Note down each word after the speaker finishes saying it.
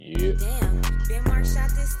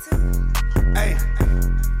Hey,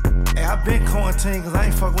 I been quarantined cause I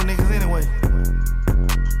ain't fuck with niggas anyway.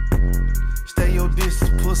 Stay your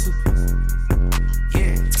distance, pussy.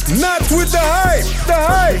 Yeah. Not with the hype. The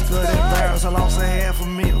hype. That virus, I lost a half a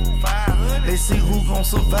meal. They see who gon'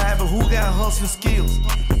 survive and who got hustling skills.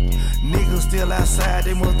 Niggas still outside,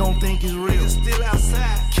 they must don't think it's real. Still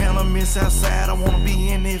outside. Can't I miss outside, I wanna be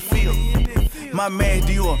in that field. My man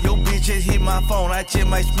Dior, your bitch just hit my phone, I just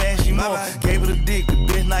might smash you more. Gave her the dick, the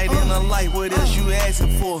best night in her life, what else you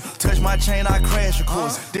asking for? Touch my chain, I crash, of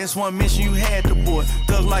course. That's one mission you had to board.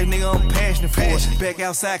 Thug like nigga, I'm passionate for it. Back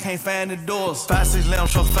outside, can't find the doors. 5-6 lamb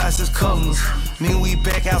truck, 5-6 colors. Nigga, we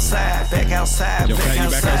back outside, back outside, Yo, back you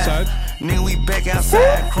outside. back outside? Nigga, we back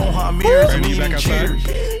outside. Chrome heart mirrors and even cheers.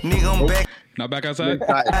 Nigga, I'm back. Not back outside?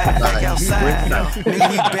 Back outside. Nigga,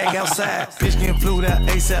 we back outside. Bitch getting flued out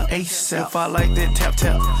ASAP. If I like that tap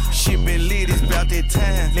tap. Shit been lit, it's about that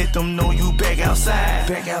time. Let them know you back outside.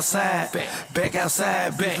 Back outside. Back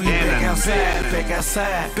outside. Bitch, we back outside. Back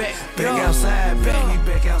outside. Back outside. Bitch,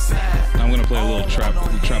 we back outside. I'm gonna play a little trap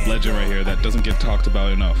legend right here that doesn't get talked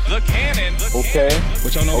about enough. The Cannon. Okay.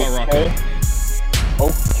 What y'all know about Rocco?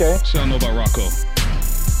 Okay. What y'all know about Rocco?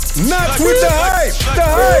 Not with the hype. The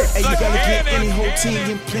hype. Hey, you better get any whole team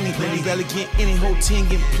getting plenty. You better get any whole team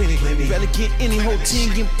getting plenty. You better get any whole team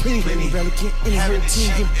getting plenty. You better get any whole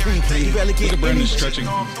team getting plenty. You better Look get at Brandon any. stretching.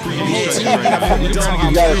 He's stretching right now. Look at You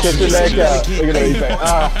Brandon gotta getting shut your stretching. neck out. Look at that. He's like,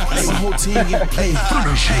 Any whole team getting plenty.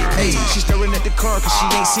 Hey, she staring at the car cause she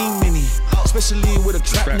ain't seen many. Especially with a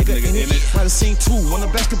trap nigga in it. Might have seen two. One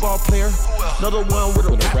a basketball player, another one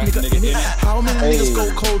with a rap nigga in it. How many niggas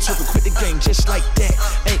go cold turkey quit the game just like that?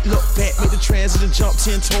 Ain't look back, made the transit and jump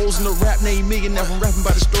 10 toes in the rap name millionaire from rapping by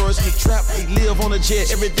the stores in the trap. He live on a jet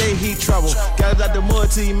every day he travel. Got it out the mud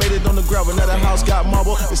till he made it on the gravel. Now the house got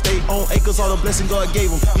marble. It stayed on acres, all the blessing God gave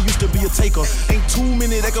him. He used to be a taker. Ain't too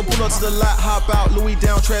many that can pull up to the lot, hop out, Louis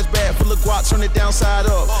down, trash bag full of guap, turn it down side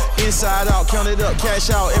up, inside out, count it up, cash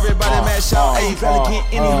out, everybody mash out. Hey, you better get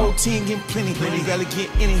any whole team getting plenty. You better get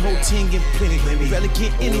any whole team getting plenty. You better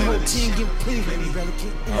get any whole team getting plenty. You better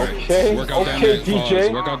get any. okay. Work out that Okay, neck pause.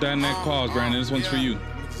 DJ. Work out that neck pause, Brandon. This one's for you.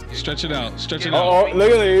 Stretch it out. Stretch it out. Oh, look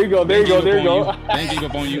at there you go. There you go. There you go. They ain't gave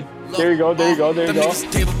up on you. There you go. There you go. There you Them go.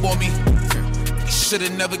 niggas gave up on me.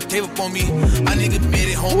 Should've never gave up on me. My nigga made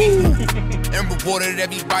it, homie. And rewarded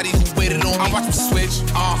everybody who waited on me. I watch them switch,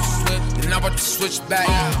 and I watch them switch back.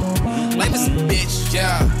 Life is a bitch,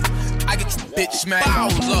 yeah. I get you bitch mad. Oh,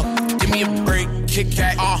 look, give me a break, Kit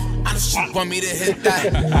Kat. I know she want me to hit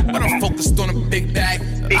that, but I'm focused on a big bag.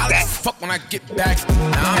 I like fuck when I get back.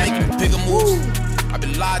 Now I'm making bigger moves. I've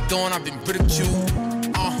been lied on, I've been ridiculed.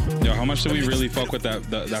 Yo, how much do we really fuck with that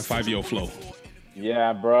 5-yo flow?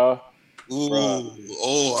 Yeah, bro. Ooh,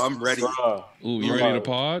 oh, I'm ready. Bruh. Ooh, you ready to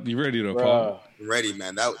pod? You ready to Bruh. pod? Ready,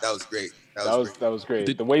 man. That was great. That was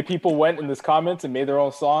great. The way people went in this comments and made their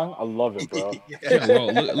own song, I love it, bro. Yeah, bro,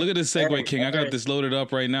 look at this segue, King. I got this loaded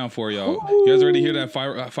up right now for y'all. You guys ready to hear that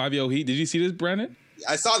 5-yo heat? Did you see this, Brandon?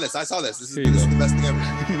 I saw this. This is Here you the go. best thing ever.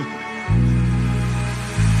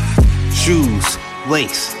 Shoes,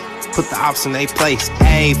 lace, put the ops in their place.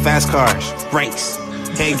 Hey, fast cars, race,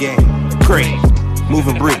 K game, great,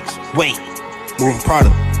 moving bricks, wait, moving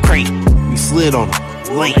product, crate. We slid on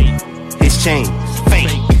him, late, his chain, fake,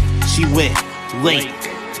 she wet, late,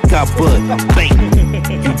 got butt, bait,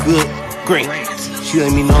 you good, great. She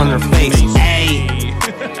let me know on her face, hey.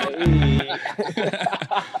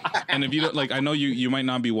 And if you don't, like, I know you might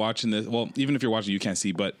not be watching this. Well, even if you're watching, you can't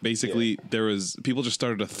see. But basically, there was people just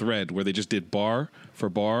started a thread where they just did bar for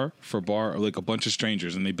bar for bar, like a bunch of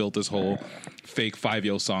strangers, and they built this whole fake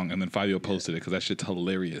 5-yo song, and then 5-yo posted it because that shit's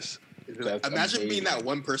hilarious. Like, imagine being that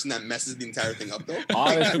one person that messes the entire thing up, though.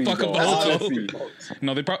 Honestly, Fuck though, them both. honestly.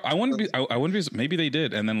 No, they probably. I wouldn't be. Maybe they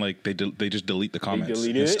did, and then like they just delete the comments and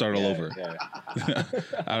deleted it? start all over. Yeah.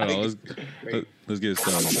 I don't know. Let's get it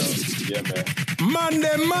started. Yeah, man.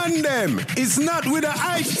 Man them. It's not with a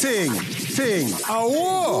hype thing. A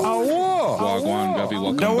war. Wagwan, Guppy,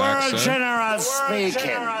 welcome The back, world sir. general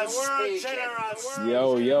speaking.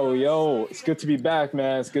 Yo. It's good to be back,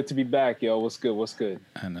 man. It's good to be back, yo. What's good?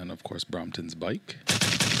 And then, of course, Brompton's bike.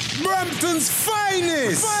 Brampton's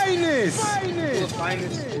finest. The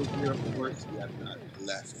finest was here, of course. We have not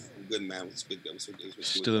left. Good man. What's good?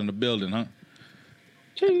 Still in the building, huh?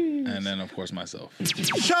 Jeez. And then, of course, myself.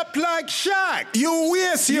 Shop like Shaq. You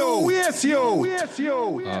waste yo.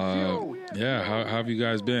 Yeah, how have you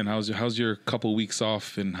guys been? How's your couple weeks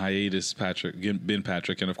off in hiatus, Patrick? Been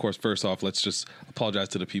Patrick, and of course, first off, let's just apologize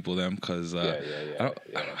to the people then, because how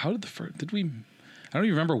did we? I don't even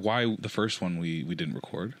remember why the first one we didn't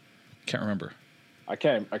record. Can't remember. I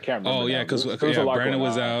can't remember. Oh yeah, because Brandon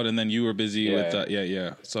was out, and then you were busy with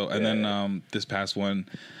So and then this past one,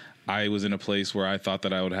 I was in a place where I thought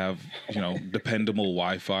that I would have dependable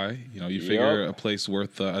Wi-Fi. You figure a place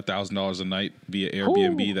worth $1,000 a night via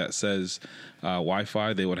Airbnb that says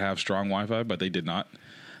Wi-Fi, they would have strong Wi-Fi, but they did not.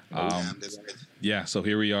 So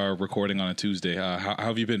here we are recording on a Tuesday. How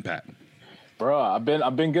have you been, Pat? Bro, I've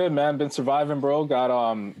been good, man. Been surviving, bro. Got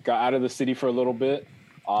out of the city for a little bit.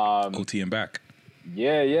 OT and back.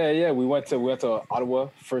 Yeah. We went to Ottawa,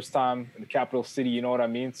 first time in the capital city. You know what I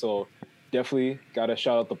mean? So definitely got to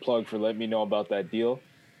shout out the plug for letting me know about that deal.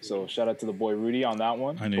 So shout out to the boy Rudy on that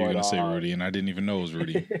one. I knew you were gonna say Rudy, and I didn't even know it was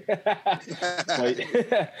Rudy. It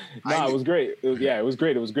was great.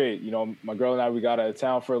 It was great. My girl and I, we got out of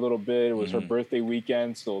town for a little bit. It was her birthday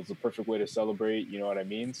weekend, so it's the perfect way to celebrate. You know what I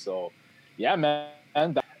mean? So. Yeah, man.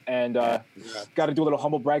 And got to do a little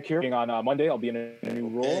humble brag here. On Monday, I'll be in a new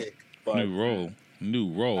role.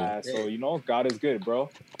 New role. So, God is good, bro.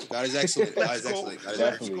 God is excellent. God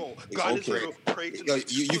is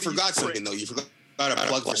great. You forgot something, though. You forgot a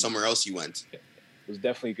plug for somewhere else you went. It was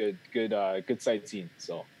definitely good sightseeing.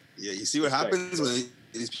 So. Yeah, you see what happens when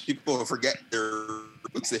these people forget their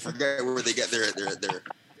roots. They forget where they get their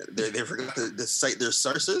They forgot to cite their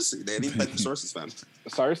sources. They didn't cite the sources, fam.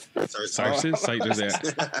 Sources?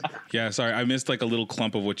 Yeah, sorry. I missed like a little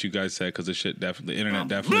clump of what you guys said because the internet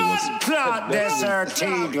definitely was.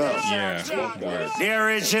 Yeah. The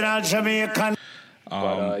original Jamaican.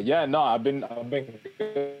 I've been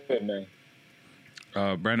good, man.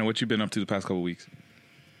 Brandon, what you been up to the past couple of weeks?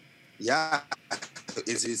 Yeah.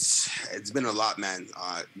 It's been a lot, man.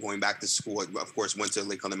 Going back to school, of course, went to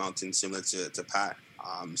Lake on the Mountain, similar to Pat.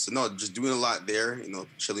 Just doing a lot there.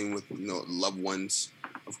 Chilling with loved ones,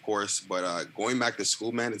 of course. But going back to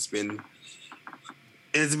school, man, it's been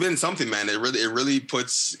something, man. It really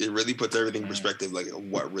puts everything in perspective, like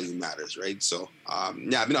what really matters, right? So I've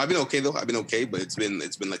been okay though. I've been okay, but it's been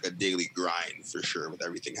like a daily grind for sure with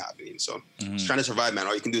everything happening. So just trying to survive, man.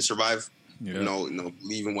 All you can do is survive. Yeah.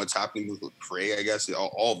 Leaving what's happening, pray, I guess,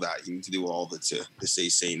 all of that. You need to do all of it to stay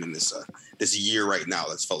sane in this year right now.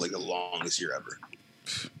 That's felt like the longest year ever.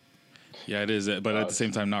 Yeah, it is. But at the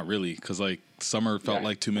same time, not really, because like summer felt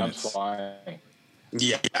like 2 minutes.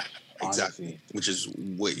 Yeah, exactly. Which is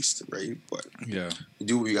waste, right? But yeah,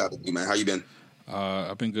 do what you got to do, man. How you been?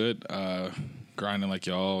 I've been good. Grinding like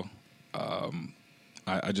y'all.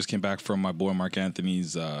 I just came back from my boy Mark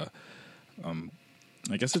Anthony's.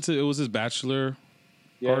 I guess it was his bachelor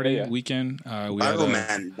party weekend. Viral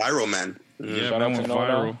man. Yeah, that went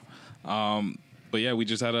viral. But yeah, we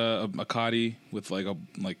just had a Cotty with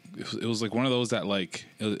it was like one of those that like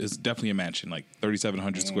it's definitely a mansion, like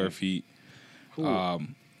 3,700 square feet.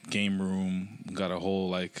 Game room, got a whole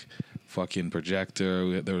like fucking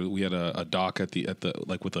projector. We had a dock at the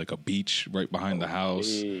like with like a beach right behind the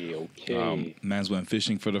house. Okay. Mans went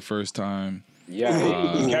fishing for the first time.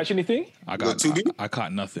 Yeah, you catch anything? I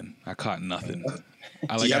caught nothing.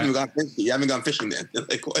 You haven't gone fishing then?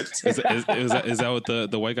 Like what? Is that what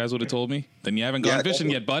the white guys would have told me? Then you haven't gone fishing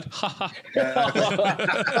yet, bud.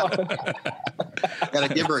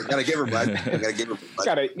 Gotta give her, bud.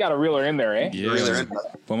 Gotta reel her in there, eh? Yeah. Reel her in.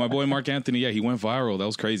 But my boy Mark Anthony, he went viral. That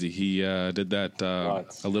was crazy. He did that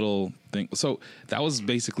a little thing. So that was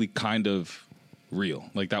basically kind of real.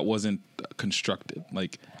 Like that wasn't constructed.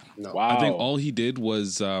 Like. No. Wow. I think all he did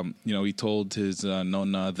was, he told his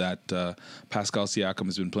nonna that Pascal Siakam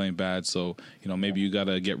has been playing bad, so maybe you got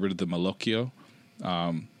to get rid of the Malocchio,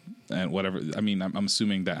 and whatever. I mean, I'm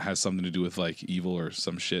assuming that has something to do with like evil or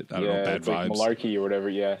some shit. I don't know, bad vibes, like malarkey or whatever.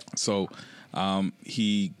 Yeah. So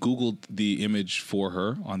he Googled the image for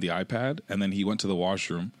her on the iPad, and then he went to the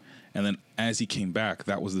washroom. And then as he came back,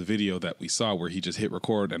 that was the video that we saw where he just hit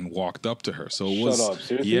record and walked up to her. So it was, Shut up,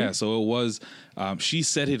 seriously? Yeah. So it was, she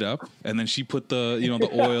set it up and then she put the, the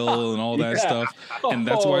oil and all that stuff. And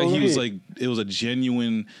that's why he was like, it was a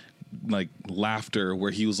genuine like laughter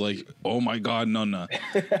where he was like, "Oh my God, Nonna."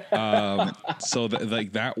 So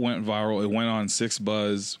that went viral. It went on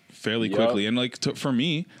 6Buzz fairly quickly. And like for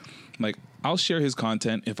me, like, I'll share his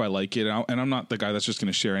content if I like it, and I'm not the guy that's just going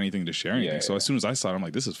to share anything to share anything. So as soon as I saw it, I'm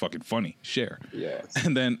like, this is fucking funny. Share. Yeah.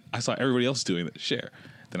 And then I saw everybody else doing it. Share.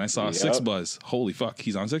 Then I saw 6Buzz. Holy fuck,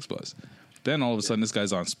 he's on 6Buzz. Then all of a sudden, this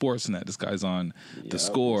guy's on Sportsnet. This guy's on The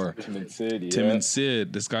Score. Tim and Sid. Tim and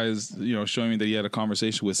Sid. This guy's showing me that he had a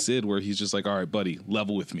conversation with Sid where he's just like, all right, buddy,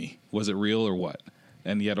 level with me. Was it real or what?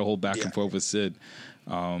 And he had a whole back and forth with Sid.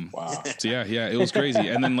 Wow. So yeah, it was crazy.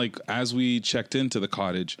 And then like as we checked into the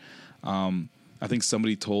cottage, I think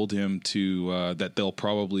somebody told him to that they'll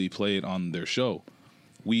probably play it on their show.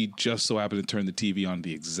 We just so happened to turn the TV on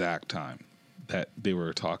the exact time that they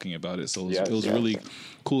were talking about it. So it was Yes, a really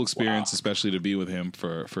cool experience, especially to be with him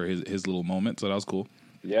for his little moment. So that was cool.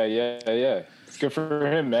 Yeah. It's good for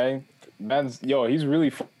him, man. He's really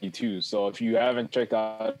funny too. So if you haven't checked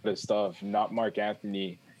out his stuff, not Mark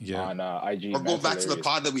Anthony on IG. Or go back to the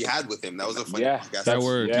pod that we had with him. That was a funny podcast. That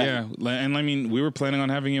word, yeah. And I mean, we were planning on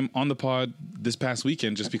having him on the pod this past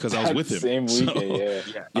weekend just because I was with him. Same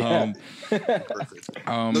weekend, Perfect.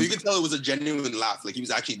 No, you can tell it was a genuine laugh. Like he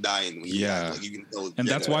was actually dying. When he laughed. Like, you can tell. And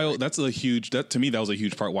that's why to me that was a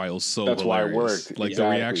huge part why it was so that's hilarious. Why it worked. Like the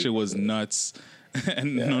reaction was nuts.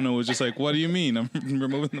 And Nono was just like, "What do you mean? I'm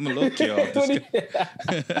removing the Maloki off."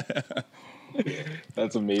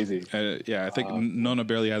 That's amazing. I think Nona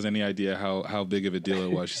barely has any idea how big of a deal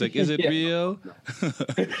it was. She's like, "Is it real?"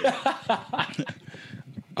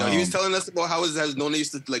 He was telling us about how Nona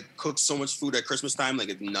used to like cook so much food at Christmas time, like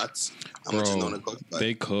it's nuts. How much Nona cooked?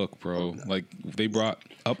 They cook, bro. Like they brought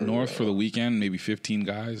up north for the weekend, maybe 15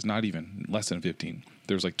 guys, not even less than 15.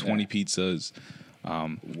 There was like 20 pizzas.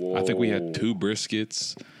 I think we had 2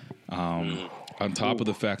 briskets. On top of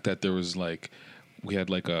the fact that there was like. We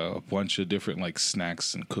had like a bunch of different like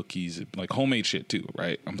snacks and cookies, like homemade shit too,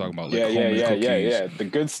 right? I'm talking about like homemade cookies. The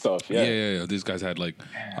good stuff. Yeah. These guys had like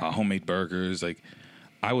homemade burgers. Like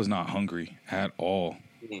I was not hungry at all.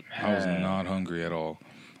 I was not hungry at all.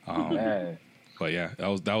 But yeah, that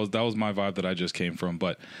was my vibe that I just came from.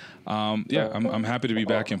 But I'm happy to be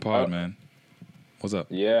back in pod, man. What's up?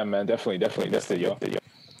 Yeah, man, definitely. That's it, yo.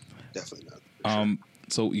 Definitely not.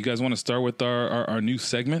 So you guys want to start with our new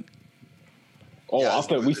segment? Oh,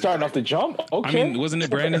 we starting off the jump? Okay. I mean, wasn't it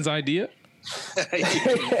Brandon's idea?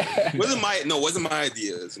 wasn't my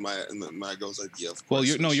idea. It's my girl's idea. Of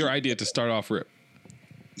course. Well, your idea to start off rip.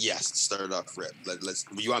 Yes, start it off rip. Let's.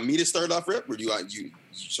 You want me to start it off rip, or do you want you?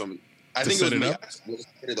 Show me. I think it was me. Let's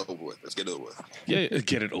get it over with. Yeah,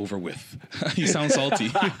 get it over with. You sound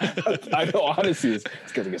salty. I know, honestly, it's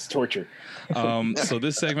because it gets torture. So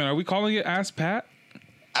this segment, are we calling it Ask Pat?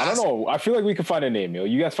 I don't know. I feel like we can find a name, yo.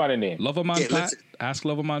 You guys find a name. Loverman Pat? Ask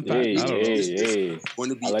Loverman Pat? Hey.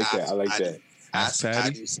 I like that. Ask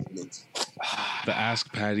Patty? The Ask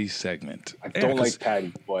Patty segment. I don't like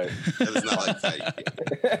Patty, but... It's not like Patty.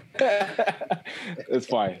 It's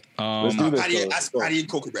fine. Let's do this. Ask Patty and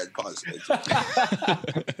Cocoa Bread. Pause.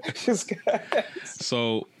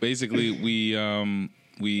 So basically, we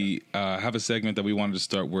have a segment that we wanted to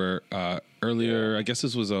start where earlier, I guess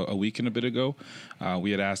this was a week and a bit ago,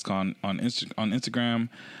 we had asked on Instagram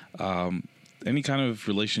any kind of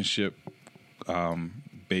relationship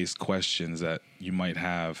based questions that you might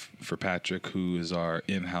have for Patrick, who is our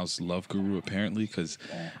in-house love guru apparently, because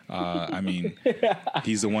I mean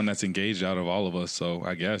he's the one that's engaged out of all of us, so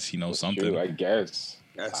I guess he knows something. True, I guess.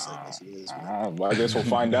 Yes, I guess it is. Well, I guess we'll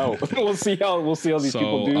find out. we'll see how these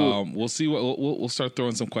people do. We'll see we'll start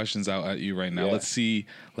throwing some questions out at you right now. Yeah. Let's see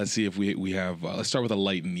if we have. Let's start with a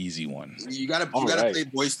light and easy one. You gotta play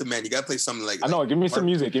Boyz II Men. You gotta play something like. I know. Give me some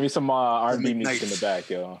music. Give me some R&B music in the back,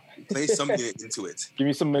 yo. Play something into it. Give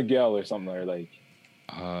me some Miguel or something, or like.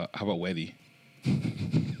 How about Weddy?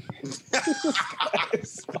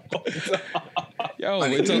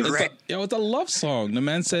 It's a love song. The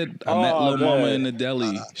man said, "I met Lil Mama in the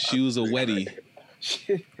deli. She was a Weddy.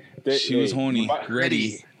 She was horny,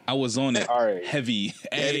 ready. I was on it, heavy.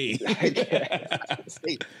 Hey,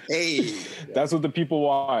 hey. That's what the people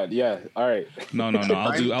want. Yeah. All right. No.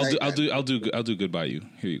 I'll do good by you.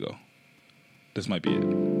 Here you go. This might be it.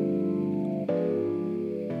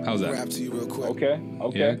 How's that? Rap to you real quick. Okay.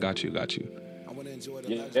 Yeah, got you. I want to enjoy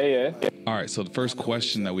the yeah. All right, so the first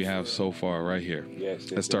question that we have so far right here. Yes.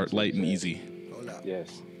 Let's start light and easy.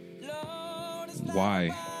 Yes.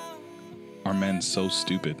 Why are men so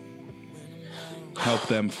stupid? Help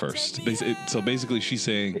them first. So basically she's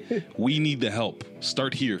saying, we need the help.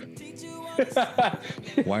 Start here.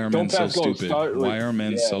 Why are men so stupid? Why are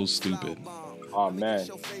men so stupid? Oh man!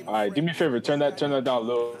 All right, do me a favor. Turn that down a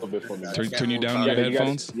little bit for me. Turn you down your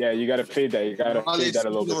headphones. You gotta fade that. You gotta fade that a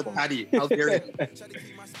little bit. Patty, how dare you?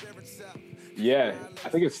 Yeah, I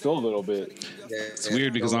think it's still a little bit. It's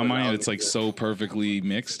weird because on my end it's like so perfectly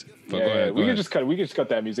mixed. But go ahead. We can just cut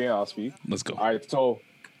that music and I'll speak. Let's go. All right. So,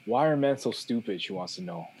 why are men so stupid? She wants to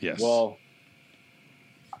know. Yes. Well,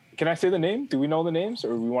 can I say the name? Do we know the names,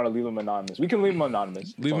 or we want to leave them anonymous? We can leave them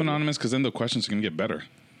anonymous. Leave them anonymous because then the questions are gonna get better.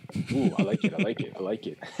 Ooh, I like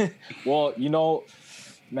it. Well,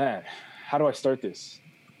 man, how do I start this?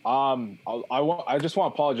 I just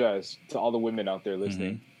want to apologize to all the women out there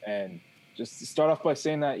listening, and just to start off by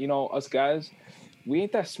saying that us guys, we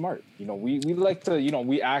ain't that smart. You know, we like to, you know,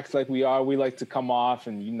 we act like we are. We like to come off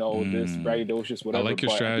and, you know, this braggadocious, whatever. I like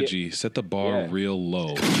your strategy. Set the bar real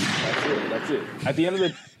low. That's it. At the end of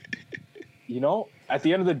the, you know, at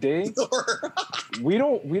the end of the day, we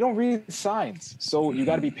don't read signs. So you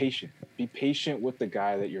got to be patient. Be patient with the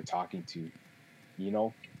guy that you're talking to. You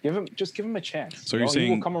know, give him a chance. So you're saying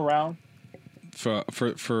he will come around for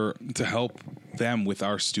to help them with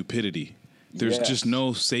our stupidity. There's just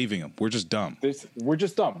no saving them. We're just dumb. We're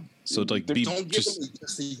just dumb. So like, don't give them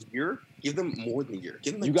just a year. Give them more than a year.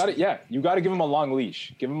 Give them you got it. Yeah, you got to give them a long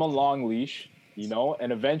leash. Give them a long leash. You know,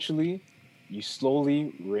 and eventually, you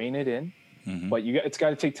slowly rein it in. Mm-hmm. But it's got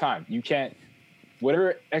to take time. You can't.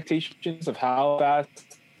 Whatever expectations of how fast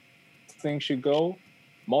things should go,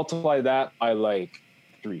 multiply that by like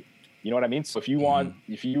 3. You know what I mean? So if you want,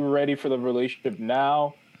 if you're ready for the relationship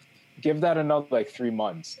now, give that another like 3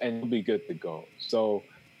 months and you'll be good to go. So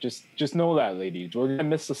just know that, ladies, we're gonna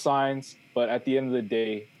miss the signs, but at the end of the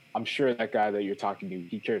day, I'm sure that guy that you're talking to,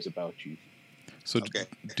 he cares about you. So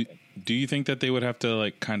do you think that they would have to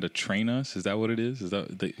like kind of train us? Is that what it is? Is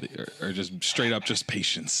that or just straight up just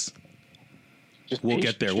patience? We'll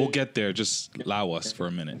get there. We'll get there. Just allow us for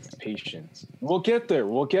a minute. Patience. We'll get there.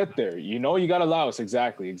 You know, you got to allow us.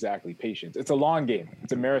 Exactly. Patience. It's a long game.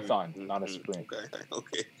 It's a marathon, not a sprint.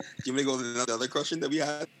 Okay. You want me to go to another question that we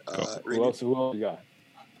had? Who else you got?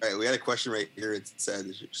 All right, we had a question right here. It said,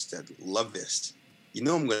 love this. You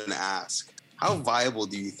know, I'm going to ask, how viable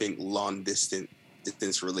do you think long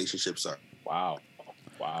distance relationships are? Wow.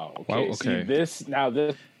 Okay. See, this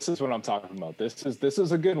is what I'm talking about. This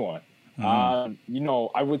is a good one. You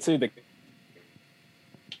know, I would say the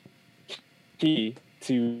key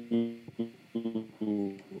to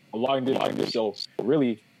a long distance, so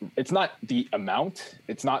really, it's not the amount,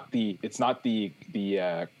 it's not the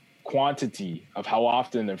quantity of how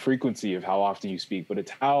often and frequency of how often you speak, but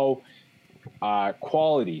it's how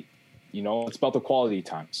quality. You know, it's about the quality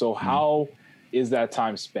time. So how is that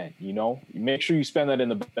time spent? You know, make sure you spend that in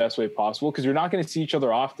the best way possible because you're not going to see each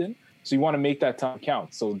other often. So you want to make that time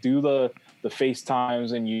count. So do the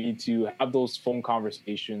FaceTimes and you need to have those phone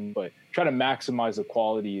conversations, but try to maximize the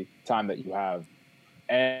quality time that you have.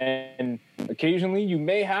 And occasionally you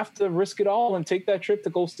may have to risk it all and take that trip to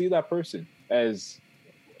go see that person, as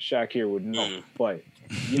Shaq here would know. But,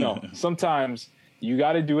 you know, sometimes you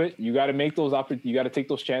got to do it. You got to make those you got to take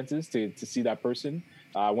those chances to see that person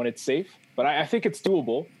when it's safe. But I think it's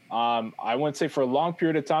doable. I wouldn't say for a long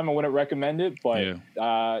period of time I wouldn't recommend it, but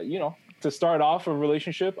you know, to start off a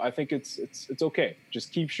relationship, I think it's okay.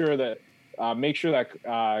 Just make sure that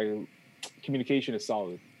communication is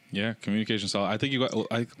solid. Yeah, communication solid. I think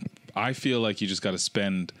I feel like you just got to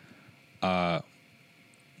spend.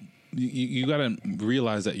 You got to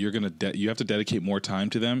realize that you have to dedicate more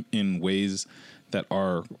time to them in ways that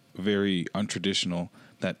are very untraditional,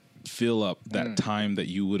 that fill up that time that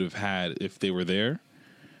you would have had if they were there.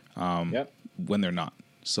 When they're not.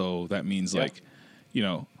 So that means like, you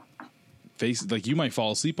know, you might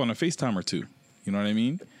fall asleep on a FaceTime or two. You know what I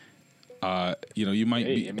mean? You know, you might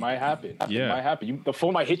be. It might happen. Yeah. It might happen. The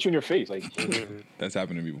phone might hit you in your face. Like that's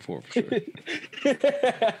happened to me before, for sure.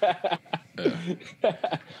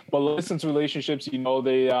 But distance relationships, you know,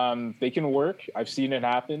 they can work. I've seen it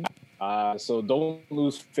happen. So don't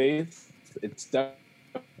lose faith. It's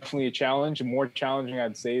definitely a challenge, more challenging,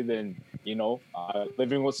 I'd say, than, you know,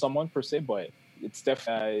 living with someone per se, but it's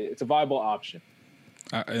definitely it's a viable option.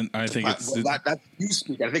 And I think that's you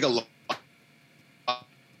speak. I think a lot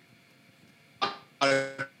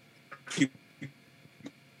of people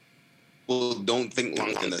don't think long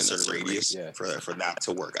in a certain radius for that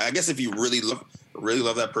to work. I guess if you really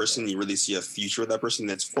love that person, you really see a future with that person,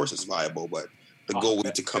 that's of course it's viable, but the goal would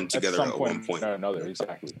be to come together at one point or another.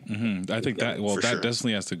 Exactly. I think that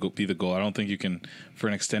definitely has to be the goal. I don't think you can, for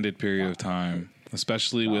an extended period of time,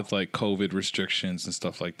 especially with like COVID restrictions and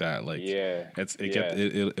stuff like that. Like,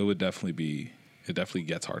 it would definitely be. It definitely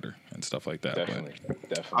gets harder and stuff like that. Definitely.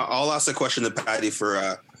 I'll ask a question to Patty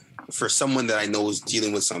for someone that I know is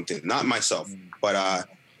dealing with something, not myself, but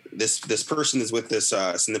this person is with this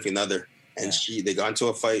significant other, and they got into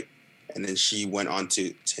a fight, and then she went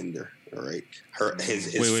onto Tinder. All right,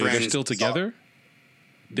 his wait, friend. They're still together?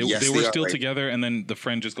 They were still together, and then the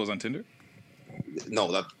friend just goes on Tinder? No,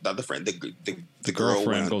 not the friend. The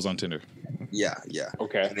girlfriend goes on Tinder. Yeah.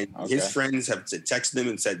 Okay. And then his friends have texted him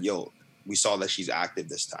and said, "Yo, we saw that she's active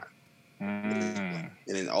this time." And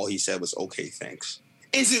then all he said was, "Okay, thanks."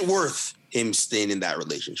 Is it worth him staying in that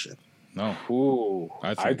relationship? No. Ooh,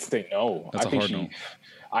 I'd say no. That's a hard no.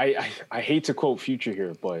 I hate to quote Future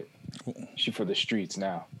here, but she for the streets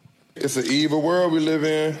now. It's an evil world we live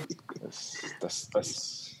in. That's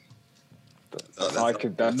all I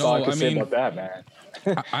could say about that, man.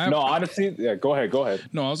 No, honestly, yeah. Go ahead.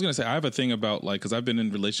 No, I was gonna say I have a thing about like because I've been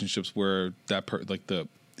in relationships where like the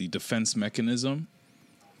defense mechanism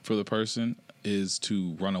for the person is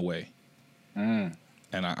to run away, and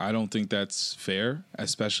I don't think that's fair,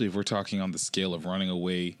 especially if we're talking on the scale of running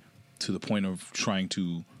away to the point of trying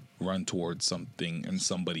to run towards something and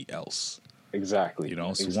somebody else. Exactly. You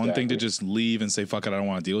know, so one thing to just leave and say, fuck it, I don't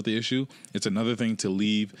want to deal with the issue. It's another thing to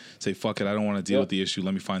leave, say, fuck it, I don't want to deal with the issue.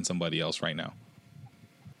 Let me find somebody else right now.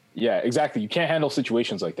 Yeah, exactly. You can't handle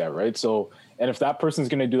situations like that, right? So, and if that person's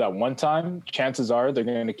going to do that one time, chances are they're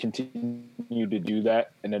going to continue to do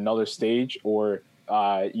that in another stage or,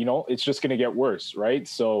 it's just going to get worse, right?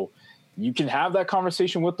 So you can have that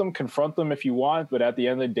conversation with them, confront them if you want, but at the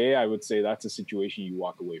end of the day, I would say that's a situation you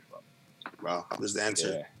walk away from. Well, there's the answer.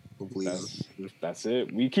 Yeah. That's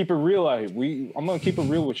it. We keep it real out here. I'm gonna keep it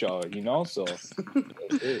real with y'all, so that's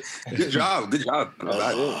it. Good job. That's it.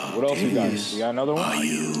 What else we got? We got another one? Are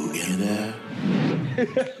you in there?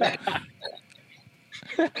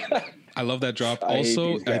 I love that drop.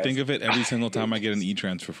 Also, I think of it every single time I get an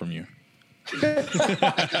e-transfer from you. Yo,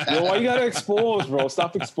 why you gotta expose, bro?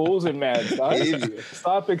 Stop exposing, man.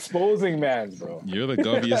 Stop exposing, man, bro. You're the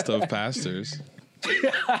goviest of pastors.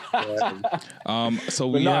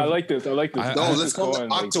 I like this. Let's go to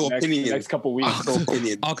Octo opinion. Next couple weeks.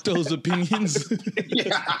 Octo's opinions.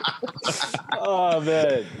 Oh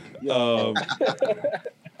man.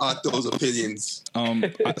 Octo's opinions.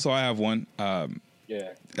 So I have one.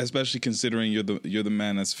 Yeah. Especially considering you're the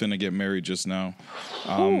man that's finna get married just now.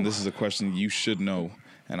 This is a question you should know.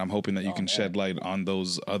 And I'm hoping that you can shed light on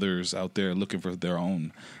those others out there looking for their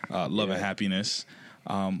own love and happiness.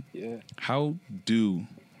 How do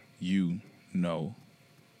you know?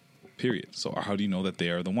 Period. So how do you know that they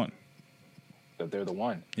are the one? That they're the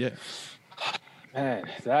one. Yeah. Man,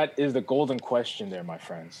 that is the golden question there, my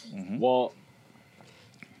friends. Mm-hmm. Well,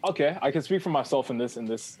 okay, I can speak for myself in this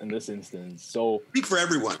instance. So speak for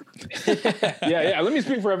everyone. yeah. Let me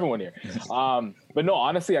speak for everyone here. But no,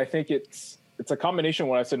 honestly, I think it's a combination of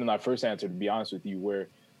what I said in that first answer, to be honest with you, where,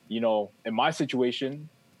 in my situation,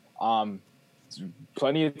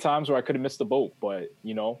 plenty of times where I could have missed the boat, but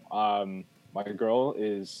my girl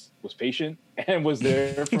was patient and was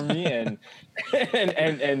there for me, and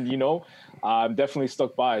definitely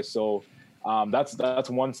stuck by. So that's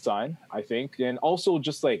one sign, I think, and also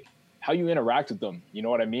just like how you interact with them. You know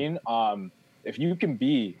what I mean? If you can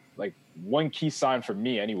be like one key sign for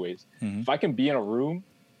me, anyways, if I can be in a room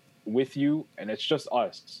with you and it's just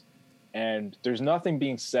us, and there's nothing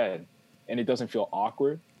being said, and it doesn't feel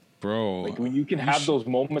awkward. Bro, like when you can have those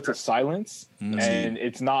moments of silence and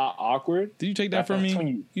it's not awkward. Did you take that from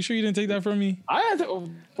me? You sure you didn't take that from me? I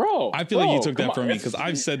feel like you took that from me because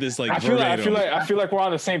I've said this like I feel like we're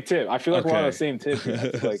on the same tip. We're on the same tip.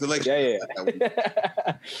 Yeah.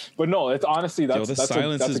 But no, it's honestly that's the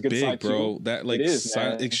silence is big, bro. That like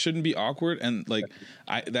it shouldn't be awkward, and like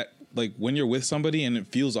when you're with somebody and it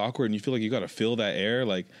feels awkward and you feel like you got to fill that air,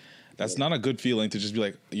 like that's not a good feeling to just be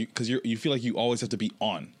like because you feel like you always have to be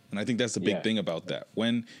on. And I think that's the big thing about that.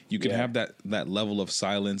 When you can have that level of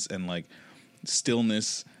silence and like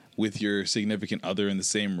stillness with your significant other in the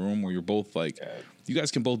same room where you're both like, you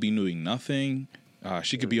guys can both be doing nothing.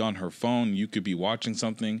 She could be on her phone. You could be watching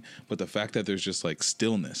something. But the fact that there's just like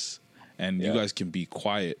stillness and you guys can be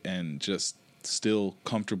quiet and just still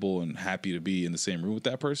comfortable and happy to be in the same room with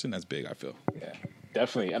that person, that's big, I feel. Yeah.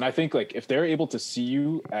 Definitely. And I think like if they're able to see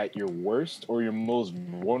you at your worst or your most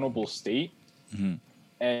vulnerable state,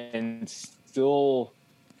 and still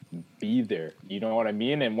be there, you know what I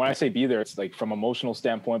mean? And when I say be there, it's like from emotional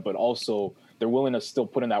standpoint, but also they're willing to still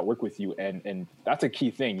put in that work with you. And that's a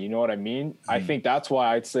key thing. You know what I mean? I think that's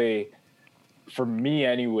why I'd say for me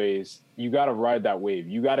anyways, you got to ride that wave.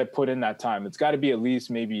 You got to put in that time. It's got to be at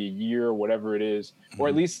least maybe a year or whatever it is, or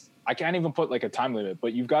at least I can't even put like a time limit,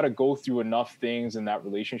 but you've got to go through enough things in that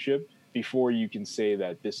relationship before you can say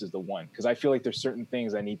that this is the one. Cause I feel like there's certain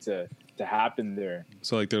things that need to happen there.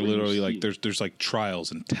 So like they're literally like there's like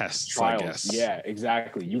trials and tests, I guess. Yeah,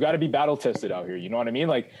 exactly. You got to be battle tested out here. You know what I mean?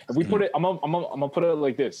 Like if we put it, I'm gonna put it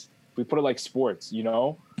like this. If we put it like sports,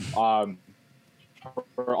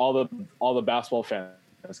 for all the basketball fans,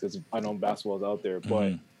 because I know basketball's out there,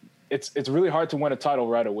 but it's really hard to win a title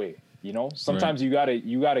right away. Sometimes you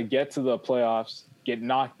gotta get to the playoffs, get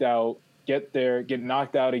knocked out, get there, get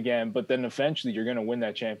knocked out again, but then eventually you're gonna win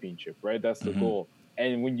that championship, right? That's the goal.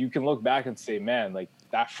 And when you can look back and say, man, like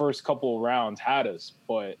that first couple of rounds had us,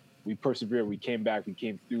 but we persevered, we came back, we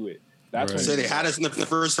came through it. That's when they had us in the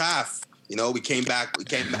first half. We came back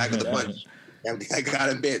with a punch. I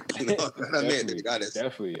gotta admit,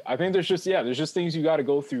 Definitely. I think there's just things you got to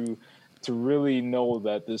go through to really know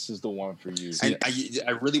that this is the one for you. And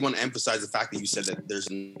I really want to emphasize the fact that you said that there's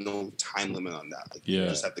no time limit on that. Like, you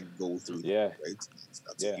just have to go through. Yeah, right.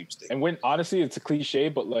 That's a huge thing. And when honestly, it's a cliche,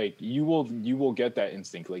 but like you will get that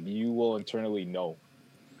instinct. Like you will internally know.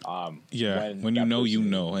 When you know, you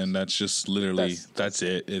know, and that's just literally that's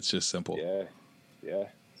it. It's just simple. Yeah.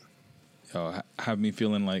 Have me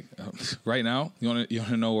feeling like right now. You want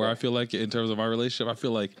to know where I feel like in terms of our relationship? I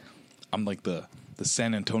feel like I'm like the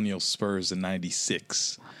San Antonio Spurs in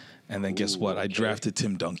 '96, and then guess what? I drafted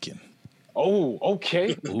Tim Duncan. Oh,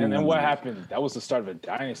 okay. And then what happened? That was the start of a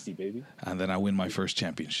dynasty, baby. And then I win my first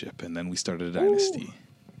championship, and then we started a dynasty.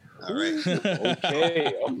 All right.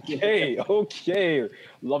 Okay.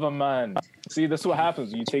 Love a man. See, this is what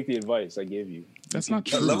happens when you take the advice I gave you. That's not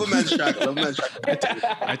true. Love a man's track.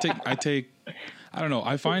 I take. I don't know.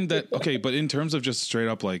 I find that okay, but in terms of just straight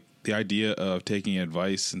up like the idea of taking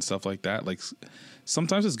advice and stuff like that, like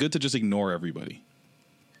sometimes it's good to just ignore everybody.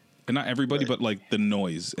 And not everybody, but like the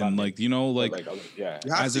noise and like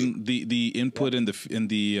as in the input and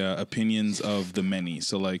the opinions of the many.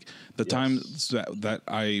 So like the times that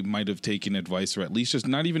I might have taken advice, or at least just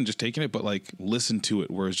not even just taking it, but like listen to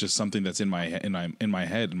it, where it's just something that's in my head in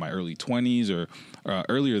my early 20s or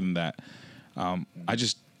earlier than that. I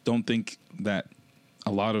just don't think that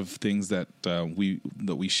a lot of things that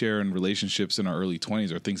we share in relationships in our early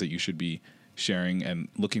 20s are things that you should be sharing and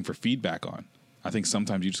looking for feedback on. I think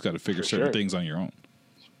sometimes you just got to figure certain things on your own.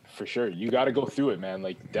 For sure. You got to go through it, man.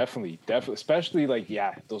 Like definitely. Especially like,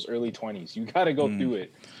 those early 20s, you got to go through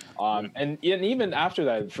it. And even after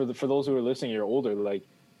that, for those who are listening, you're older, like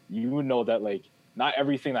you would know that like not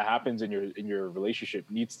everything that happens in your relationship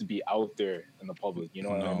needs to be out there in the public. You know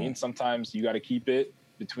what I mean? Sometimes you got to keep it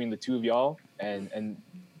between the two of y'all and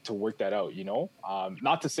to work that out, you know?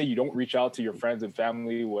 Not to say you don't reach out to your friends and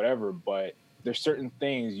family, whatever, but there's certain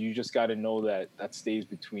things you just got to know that stays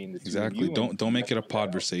between the two. Exactly. Of you. Don't make it a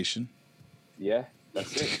podversation. Yeah,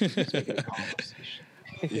 that's it. Just make it a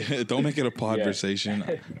conversation. Don't make it a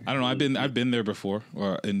podversation. I don't know. I've been there before,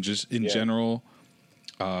 and just in general,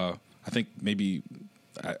 I think maybe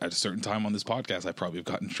at a certain time on this podcast, I probably have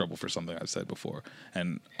gotten in trouble for something I've said before,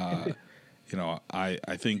 and you know, I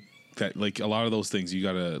think that like a lot of those things you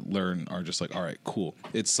got to learn are just like, all right, cool.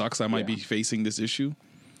 It sucks. I might be facing this issue.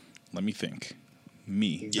 Let me think.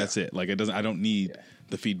 That's it. Like I don't need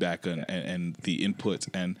the feedback and the input,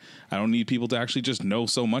 and I don't need people to actually just know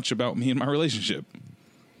so much about me and my relationship.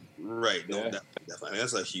 Right. No, definitely.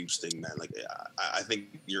 That's a huge thing, man. Like I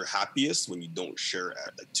think you're happiest when you don't share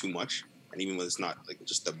like too much, and even when it's not like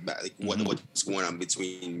just the like what's going on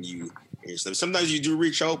between you and yourself. Sometimes you do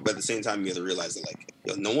reach out, but at the same time you have to realize that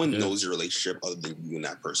like no one knows your relationship other than you and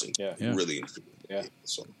that person. Really.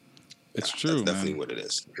 So. It's true. That's definitely what it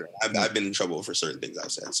is. I've been in trouble for certain things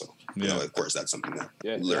I've said. So, you know, of course, that's something that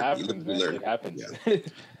you learn. It happens.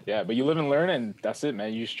 Yeah. But you live and learn, and that's it,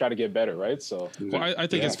 man. You just try to get better, right? So, well, I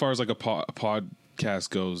think as far as like a podcast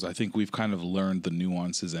goes, I think we've kind of learned the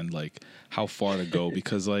nuances and like how far to go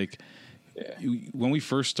because like when we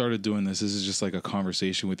first started doing this is just like a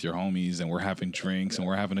conversation with your homies, and we're having drinks and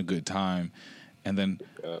we're having a good time, and then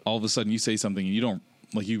all of a sudden you say something and you don't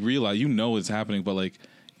like you realize it's happening, but like.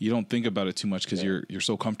 You don't think about it too much because you're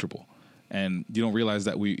so comfortable, and you don't realize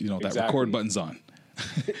that that record button's on.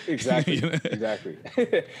 Exactly.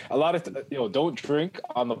 A lot of don't drink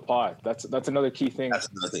on the pod. That's another key thing. That's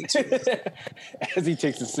another thing too. As he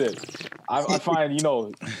takes a sip, I find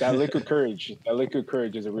that liquid courage. That liquid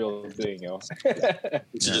courage is a real thing,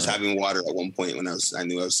 Just having water at one point when I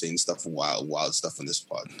knew I was saying stuff wild stuff on this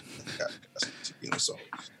pod. So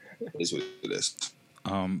it's what it is.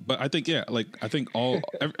 But I think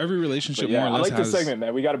every relationship more or less I like has, this segment,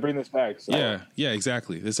 man. We got to bring this back. So. Yeah,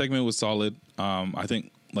 exactly. This segment was solid. I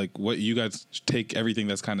think like what you guys take everything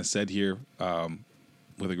that's kind of said here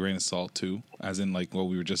with a grain of salt too, as in like what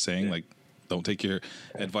we were just saying. Like, don't take your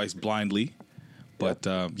advice blindly. But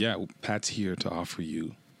Pat's here to offer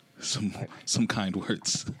you some kind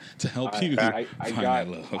words to help you find that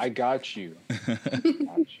love. I got you.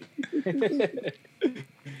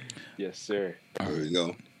 Yes, sir. There we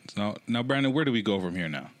go. Now, Brandon, where do we go from here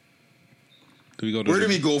now? Where do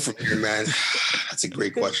we go from here, man? That's a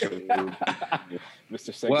great question.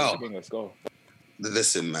 Mr. Second, let's go.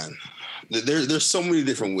 Listen, man. There's so many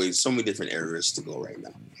different ways, so many different areas to go right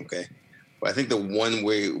now. Okay, but I think the one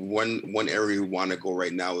area we want to go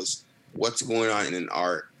right now is what's going on in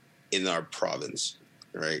our province.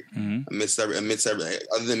 Right, amidst everything,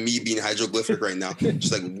 other than me being hydroglyphic right now,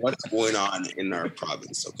 just like what's going on in our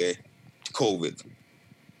province. Okay, COVID.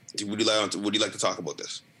 Would you like to talk about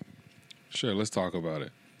this? Sure, let's talk about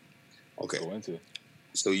it. Okay. Go into it.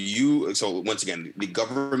 So once again, the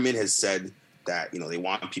government has said that, they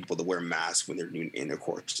want people to wear masks when they're doing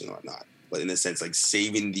intercourse and whatnot. But in a sense, like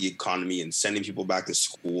saving the economy and sending people back to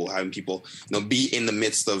school, having people, be in the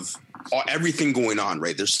midst of everything going on,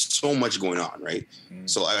 right? There's so much going on, right? Mm.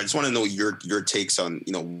 So I just want to know your takes on,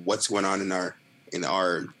 what's going on in our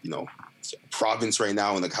province right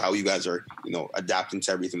now, and like how you guys are, adapting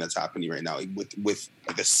to everything that's happening right now with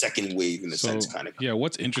like a second wave in a sense, kind of. Yeah,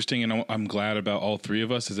 what's interesting, and I'm glad about all three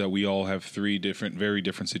of us, is that we all have three very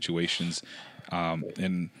different situations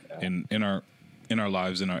in our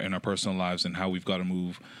lives, in our personal lives, and how we've got to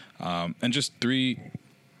move, and just three.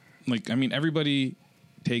 Everybody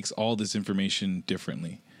takes all this information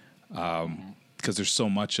differently, because there's so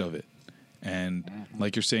much of it, and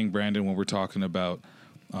like you're saying, Brandon, when we're talking about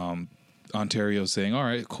Ontario saying, all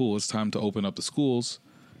right, cool, it's time to open up the schools,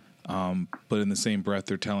 but in the same breath,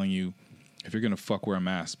 they're telling you, if you're gonna fuck, wear a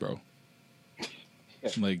mask, bro.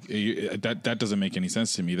 Like that doesn't make any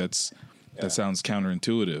sense to me. That sounds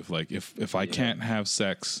counterintuitive. Like if I can't have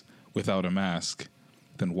sex without a mask,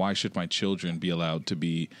 then why should my children be allowed to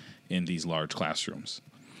be in these large classrooms?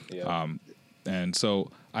 Yeah. And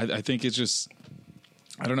so I think it's just,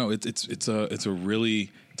 I don't know. It's a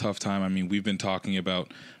really tough time. I mean, we've been talking about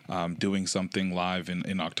doing something live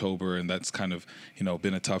in October, and that's kind of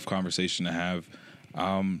been a tough conversation to have.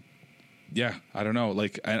 Yeah, I don't know.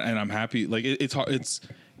 Like, and I'm happy. Like,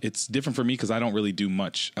 it's different for me because I don't really do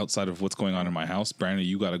much outside of what's going on in my house. Brandon,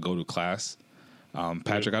 you got to go to class.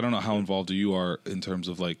 Patrick, I don't know how involved you are in terms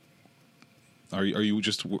of like, are you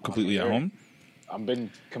just completely at home? I've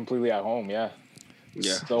been completely at home. Yeah.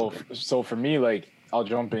 Yeah. So for me, like, I'll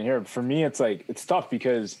jump in here. For me, it's tough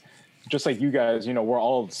because just like you guys, we're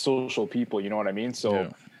all social people. You know what I mean? So yeah.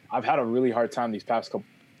 I've had a really hard time these past couple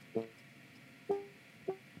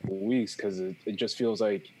weeks because it just feels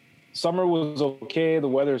like summer was okay. The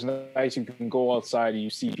weather's nice. You can go outside and you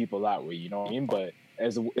see people that way. You know what I mean? But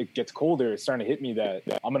as it gets colder, it's starting to hit me that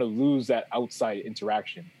I'm going to lose that outside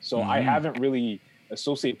interaction. So I haven't really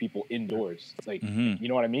associated people indoors. Like, you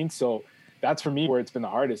know what I mean? So that's for me where it's been the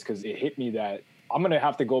hardest because it hit me that I'm going to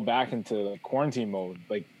have to go back into quarantine mode.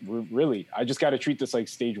 Like, really, I just got to treat this like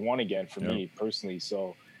stage one again for me personally.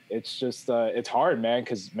 So it's just, it's hard, man,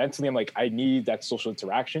 because mentally I'm like, I need that social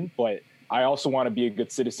interaction, but I also want to be a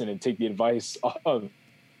good citizen and take the advice of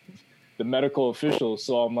the medical officials.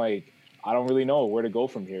 So I'm like, I don't really know where to go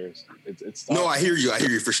from here. It's tough. No, I hear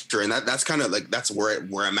you for sure. And that's kind of like, that's where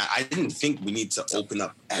I'm at. I didn't think we need to open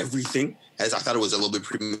up everything, as I thought it was a little bit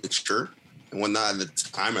premature. And when not at the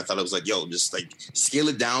time, I thought it was like, just like scale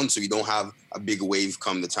it down so you don't have a big wave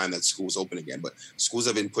come the time that school's open again. But schools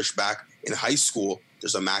have been pushed back. In high school,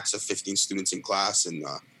 there's a max of 15 students in class, and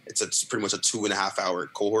it's pretty much a 2.5 hour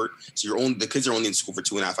cohort. So the kids are only in school for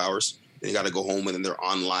 2.5 hours. Then you got to go home, and then they're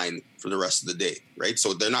online for the rest of the day, right?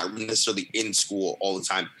 So they're not necessarily in school all the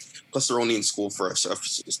time. Plus, they're only in school for a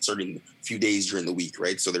certain few days during the week,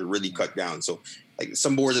 right? So they're really cut down. So like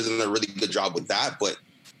some boards are doing a really good job with that, but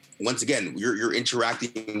once again, you're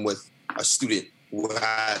interacting with a student who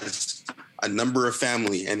has a number of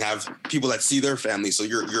family and have people that see their family. So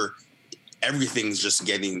you're everything's just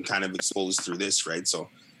getting kind of exposed through this, right? So,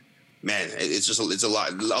 man, it's a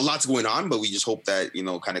lot's going on, but we just hope that,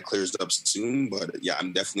 kind of clears up soon. But yeah,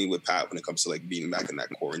 I'm definitely with Pat when it comes to like being back in that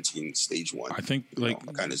quarantine stage one. I think like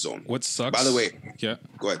kind of zone. What sucks? By the way, yeah,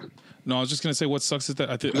 go ahead. No, I was just gonna say what sucks is that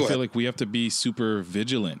I feel like we have to be super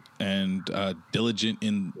vigilant and diligent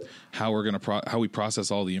in how we're how we process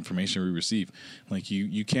all the information we receive. Like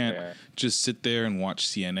you can't just sit there and watch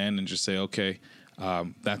CNN and just say, okay,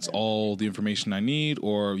 that's all the information I need,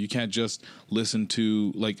 or you can't just listen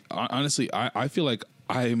to like honestly, I feel like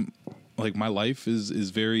I'm like my life is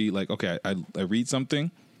very like, okay, I read something,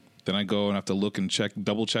 then I go and have to look and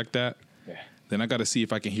double check that. Yeah. Then I got to see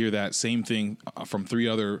if I can hear that same thing from 3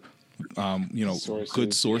 other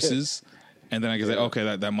good sources. And then I can say,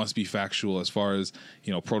 okay, that must be factual as far as,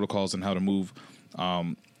 protocols and how to move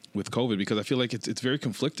with COVID, because I feel like it's very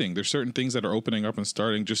conflicting. There's certain things that are opening up and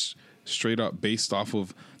starting just straight up based off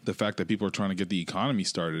of the fact that people are trying to get the economy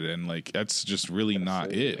started. And like, that's just really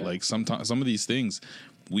not it. Yeah. Like some of these things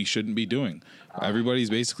we shouldn't be doing. Everybody's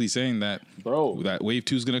basically saying that, that wave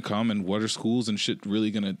 2 is going to come, and what are schools and shit really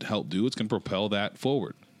going to help do? It's going to propel that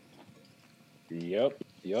forward. Yep.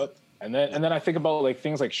 And then I think about like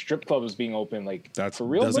things like strip clubs being open, like that's for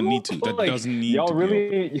real. Doesn't need to. That like, doesn't need y'all to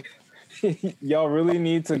really. y'all really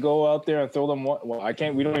need to go out there and throw them one. Well, I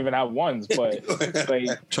can't. We don't even have ones, but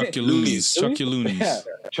like chuck your loonies, really? chuck your loonies, yeah,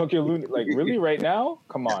 chuck your loonies. Like really, right now?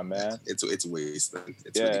 Come on, man. It's waste, man.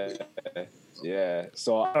 It's yeah, really waste. Yeah.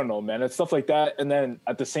 So I don't know, man. It's stuff like that, and then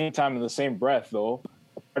at the same time, in the same breath, though,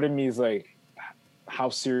 part of me is like, how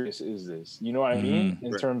serious is this? You know what I mean?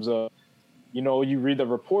 In terms of, you read the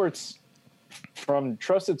reports from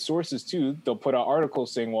trusted sources too. They'll put out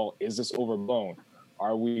articles saying, well, is this overblown?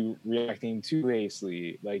 Are we reacting too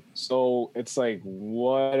hastily? Like, so it's like,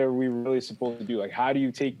 what are we really supposed to do? Like, how do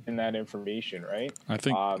you take in that information, right? I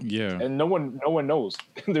think, and no one knows.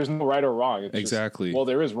 There's no right or wrong. It's exactly. Just, well,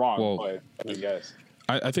 there is wrong, but I guess.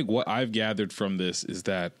 I think what I've gathered from this is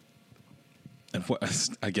that, and what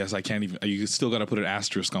I guess I can't even. You still got to put an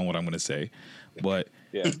asterisk on what I'm going to say, but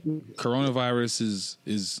coronavirus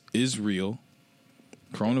is real.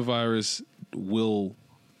 Coronavirus will.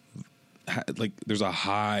 There's a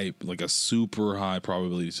high, like a super high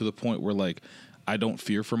probability to the point where like I don't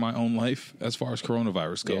fear for my own life as far as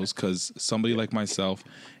coronavirus goes, because somebody like myself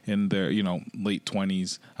in their late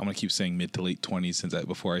 20s, I'm gonna keep saying mid to late 20s since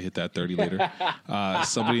before I hit that 30 later.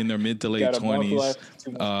 Somebody in their mid to late 20s,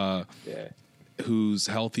 who's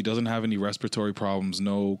healthy, doesn't have any respiratory problems,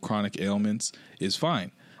 no chronic ailments, is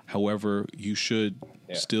fine. However, you should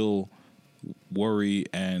still worry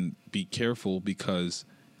and be careful because.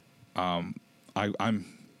 I'm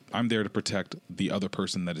there to protect the other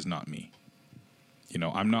person that is not me.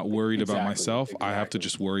 I'm not worried about myself. Exactly. I have to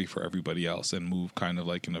just worry for everybody else and move kind of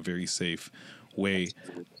like in a very safe way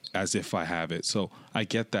as if I have it. So I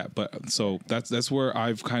get that. But so that's where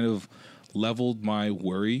I've kind of leveled my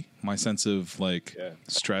worry, my sense of like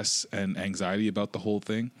stress and anxiety about the whole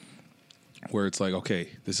thing, where it's like,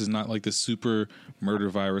 okay, this is not like the super murder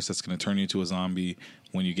virus that's going to turn you into a zombie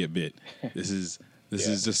when you get bit. This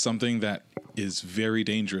is just something that is very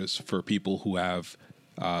dangerous for people who have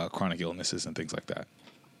chronic illnesses and things like that.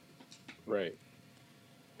 Right.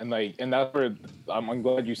 And that's where I'm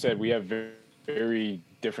glad you said we have very, very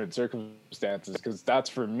different circumstances, because that's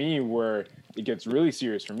for me where it gets really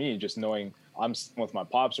serious for me, just knowing I'm with my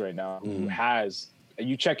pops right now who has,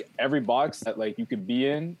 you check every box that like you could be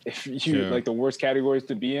in if you like the worst categories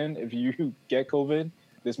to be in if you get COVID.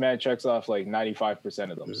 This man checks off like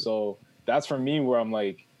 95% of them. So that's for me where I'm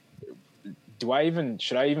like, should I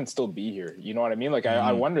even still be here? You know what I mean? Like,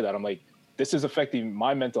 I wonder that. I'm like, this is affecting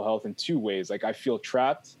my mental health in two ways. Like, I feel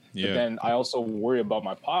trapped, but then I also worry about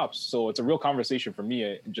my pops. So it's a real conversation for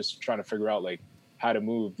me, just trying to figure out like how to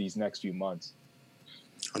move these next few months.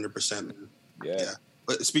 100%. Yeah.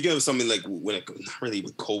 But speaking of something like when it not really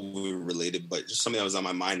COVID related, but just something that was on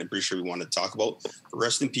my mind, I'm pretty sure we want to talk about.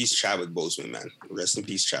 Rest in peace, Chadwick Boseman, man. Rest in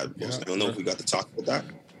peace, Chadwick Boseman. I don't know if we got to talk about that.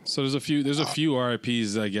 So there's a few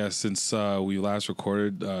RIPs, I guess, since we last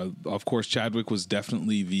recorded. Of course, Chadwick was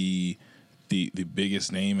definitely the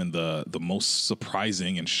biggest name and the most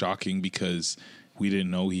surprising and shocking, because we didn't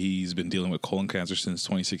know he's been dealing with colon cancer since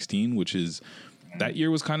 2016, which is that year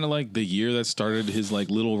was kind of like the year that started his like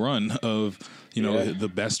little run of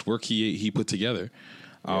the best work he put together.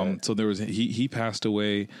 So there was he passed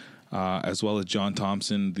away. As well as John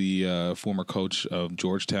Thompson, the former coach of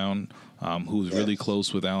Georgetown, who was really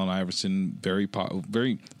close with Allen Iverson, very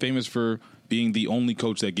famous for being the only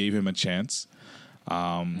coach that gave him a chance.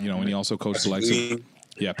 And he also coached the likes of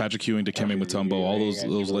Patrick Ewing, Dikembe Mutombo, all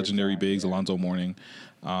those legendary bigs, Alonzo Mourning.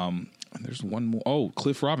 And there's one more. Oh,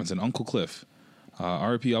 Cliff Robinson, Uncle Cliff.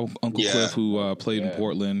 R.I.P. Uncle Cliff, who played in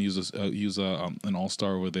Portland. He was an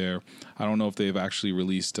all-star over there. I don't know if they've actually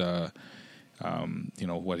released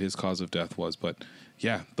what his cause of death was, but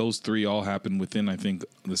those three all happened within, I think,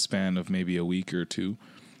 the span of maybe a week or two.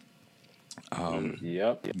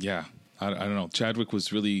 Yeah, I don't know. Chadwick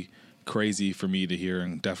was really crazy for me to hear,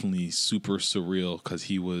 and definitely super surreal because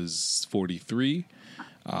he was 43.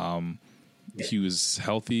 He was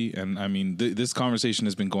healthy, and I mean, this conversation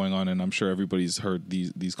has been going on, and I'm sure everybody's heard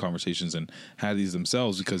these conversations and had these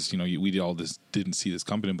themselves, because we all didn't see this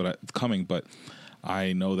coming, but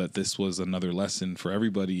I know that this was another lesson for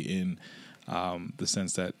everybody in the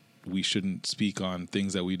sense that we shouldn't speak on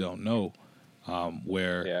things that we don't know.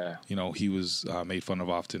 Where he was made fun of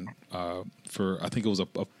often for, I think it was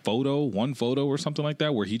one photo or something like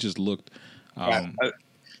that, where he just looked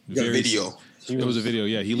video. It was a video.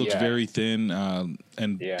 Yeah, he looked very thin,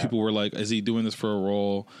 and people were like, "Is he doing this for a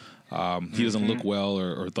role? He doesn't look well,"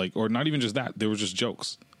 or not even just that. There were just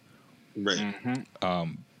jokes. Right.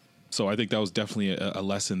 So I think that was definitely a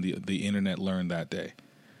lesson the internet learned that day.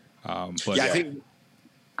 I think.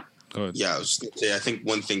 Go ahead. Yeah, I was just gonna say, I think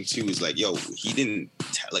one thing too is like, he didn't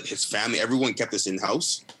like his family. Everyone kept this in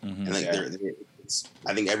house, and like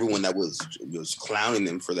I think everyone that was clowning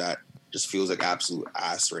him for that just feels like absolute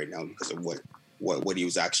ass right now because of what he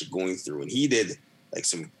was actually going through. And he did like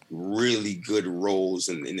some really good roles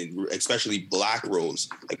and especially black roles,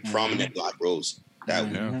 like prominent black roles that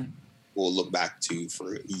we'll look back to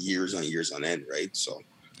for years on end, right? So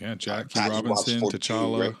yeah, Jackie Robinson,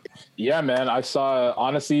 T'Challa. Right? Yeah, man. I saw,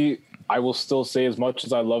 honestly, I will still say as much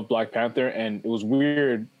as I love Black Panther, and it was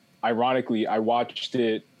weird. Ironically, I watched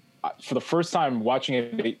it for the first time watching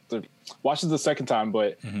it. Watched it the second time,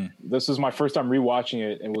 but this was my first time rewatching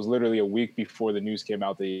it. It was literally a week before the news came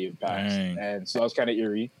out that he passed. And so that was kind of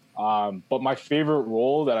eerie. But my favorite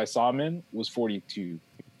role that I saw him in was 42.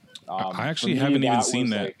 I actually haven't even seen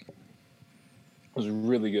that. Like, it was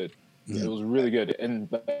really good. It was really good. And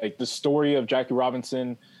like the story of Jackie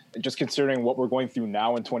Robinson, just considering what we're going through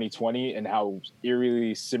now in 2020 and how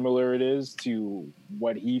eerily similar it is to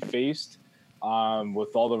what he faced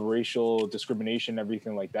with all the racial discrimination and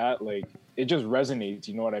everything like that, like it just resonates,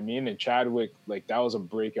 you know what I mean? And Chadwick, like that was a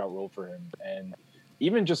breakout role for him. And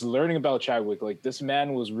even just learning about Chadwick, like this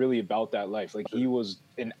man was really about that life. Like he was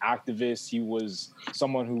an activist. He was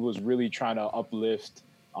someone who was really trying to uplift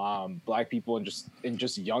black people and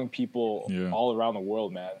just young people all around the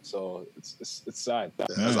world, man. So it's sad.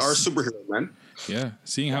 That's our superhero, man. Yeah,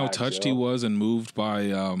 seeing how touched he was and moved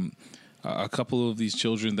by a couple of these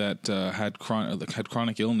children that had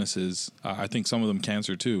chronic illnesses. I think some of them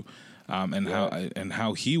cancer too, and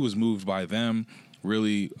how he was moved by them.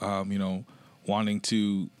 Really, wanting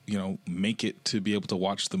to make it to be able to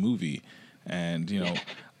watch the movie, and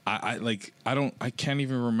I can't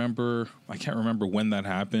remember when that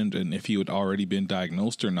happened and if he had already been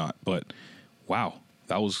diagnosed or not, but wow,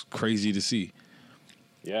 that was crazy to see.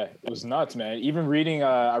 Yeah, it was nuts, man. Even reading,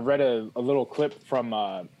 I read a little clip from,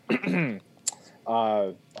 oh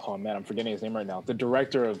man, I'm forgetting his name right now. The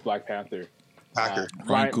director of Black Panther.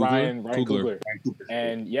 Ryan Coogler.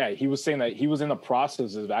 And yeah, he was saying that he was in the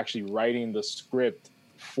process of actually writing the script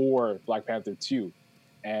for Black Panther 2.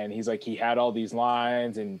 And he's like, he had all these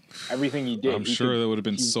lines and everything he did. I'm sure that would have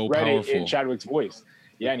been so read powerful. It in Chadwick's voice.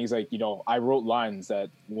 Yeah, and he's like, I wrote lines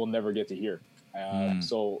that we'll never get to hear.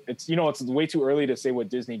 So it's way too early to say what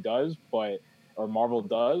Disney does, or Marvel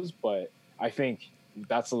does, but I think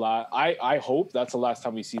that's a lot. I hope that's the last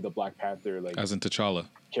time we see the Black Panther, like as in T'Challa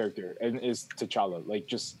character, and is T'Challa. Like,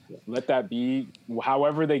 just let that be.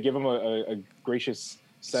 However, they give him a gracious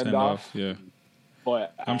send off. Yeah.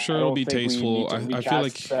 But I'm sure it'll be tasteful. I feel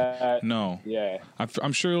like that. No. Yeah.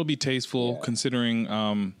 I'm sure it'll be tasteful considering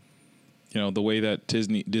the way that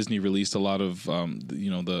Disney released a lot of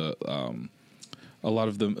a lot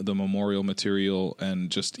of the memorial material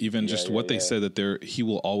and just what they said that he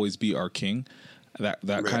will always be our king.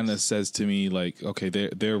 That kind of says to me like, okay,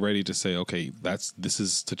 they're ready to say, okay, this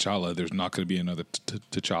is T'Challa. There's not going to be another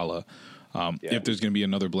T'Challa. If there's going to be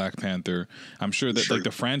another Black Panther, I'm sure that like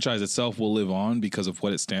the franchise itself will live on because of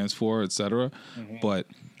what it stands for, etc. But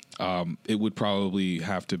it would probably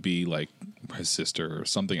have to be like his sister or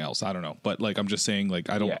something else. I don't know. But like I'm just saying, like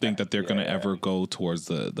I don't think that they're going to ever go towards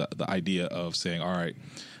the idea of saying, all right,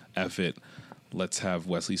 F it, let's have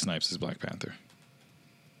Wesley Snipes as Black Panther.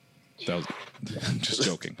 I'm just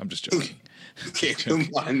joking. Okay, come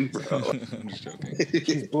on, bro. I'm just joking.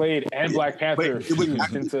 He's Blade and Black Panther. It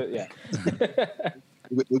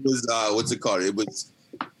was what's it called? It was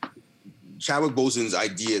Chadwick Boseman's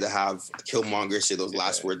idea to have Killmonger say those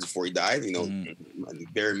last words before he died.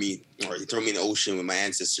 Bury me or throw me in the ocean with my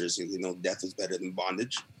ancestors. Death is better than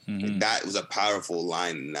bondage. Like, that was a powerful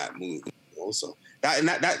line in that movie. Also,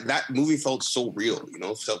 that movie felt so real.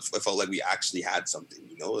 It felt like we actually had something.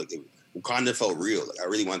 Wakanda felt real. Like I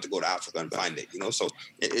really wanted to go to Africa and find it. So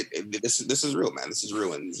this is real, man. This is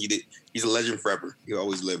real, and he's a legend forever. He'll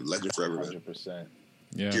always live, legend forever, man. 100%.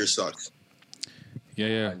 Yeah. Dear sucks.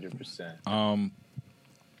 Yeah. 100%.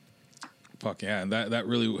 Fuck yeah, and that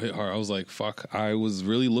really hit hard. I was like, fuck. I was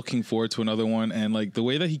really looking forward to another one, and like the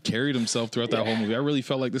way that he carried himself throughout that whole movie, I really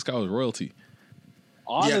felt like this guy was royalty.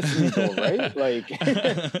 Honestly, though, right? Like,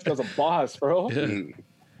 this guy's a boss, bro. Yeah. This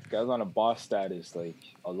guy's on a boss status. Like,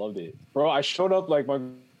 I loved it, bro. I showed up like my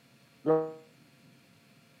girl,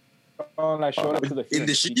 and I showed up to the in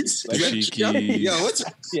the sheets. Shiki. Yo, what's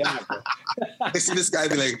I see this guy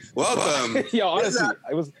be like, "Welcome." Yo, honestly,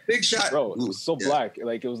 it was big shot, bro. It was so black.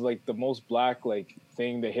 Like, it was like the most black like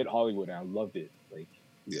thing that hit Hollywood, and I loved it. Like,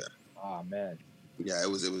 oh man. Yeah, it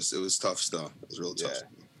was tough stuff. It was real tough.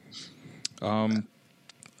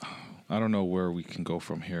 I don't know where we can go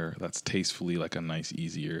from here. That's tastefully like a nice,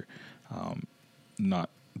 easier, not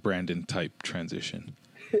Brandon type transition.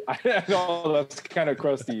 I know that's kind of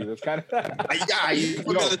crusty. That's kind of. You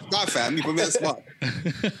put me on the spot, fam. You put me on the spot.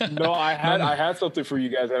 No, I had something for you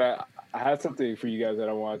guys that I had something for you guys that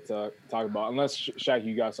I want to talk about. Unless Shaq,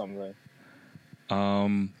 you got something.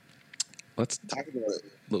 Let's talk about it.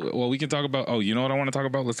 Well, we can talk about. Oh, you know what I want to talk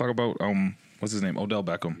about? Let's talk about what's his name? Odell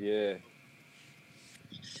Beckham. Yeah.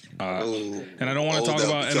 And I don't want to talk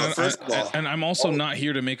about. And I'm also not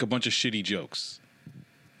here to make a bunch of shitty jokes.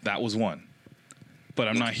 That was one, but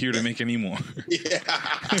I'm not here to make any more. Yeah.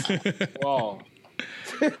 Wow.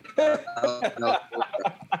 That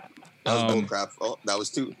was bull crap. Oh, that was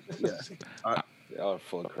two. Yeah. Y'all are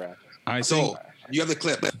full of crap. So you have the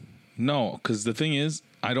clip. No, because the thing is,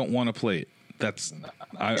 I don't want to play it. That's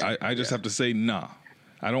I just have to say nah.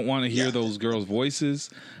 I don't want to hear those girls'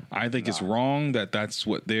 voices. I think it's wrong that that's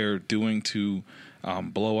what they're doing to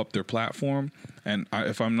blow up their platform. And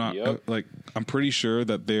if I'm not I'm pretty sure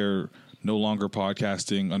that they're no longer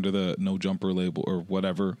podcasting under the No Jumper label or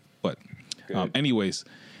whatever. But anyways,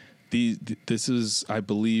 this is, I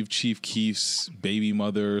believe, Chief Keef's baby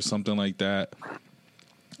mother or something like that.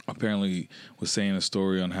 Apparently was saying a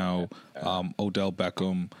story on how Odell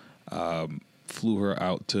Beckham flew her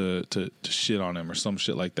out to shit on him or some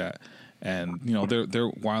shit like that. And, you know,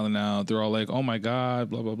 they're wilding out. They're all like, oh, my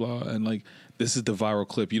God, blah, blah, blah. And, like, this is the viral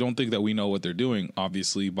clip. You don't think that we know what they're doing,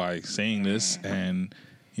 obviously, by saying this. And,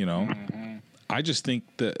 you know, I just think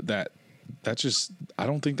that's just – I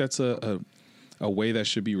don't think that's a way that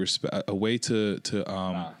should be a way to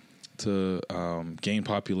gain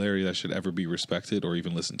popularity that should ever be respected or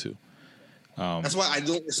even listened to. That's why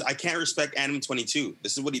I can't respect Adam 22.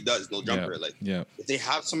 This is what he does, No Jumper. If they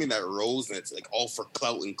have something that rolls and it's like all for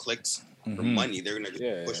clout and clicks for money, they're gonna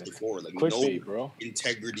just push it forward. Like no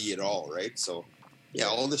integrity at all, right? So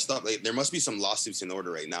all this stuff. Like, there must be some lawsuits in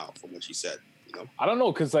order right now, from what she said. You know, I don't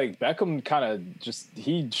know, because like Beckham kind of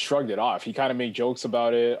he shrugged it off. He kind of made jokes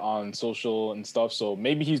about it on social and stuff. So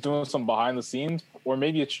maybe he's doing some behind the scenes, or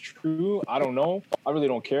maybe it's true. I don't know. I really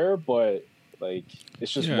don't care, but. Like,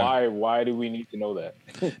 it's just why do we need to know that?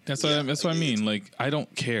 That's what I mean. Like, I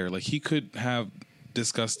don't care. Like, he could have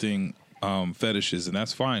disgusting fetishes, and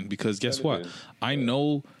that's fine, because guess what? I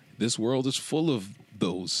know this world is full of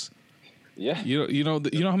those. Yeah. You know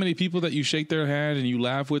how many people that you shake their hand and you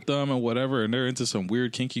laugh with them or whatever, and they're into some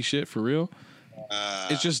weird kinky shit for real?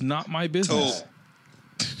 It's just not my business.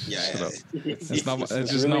 It's not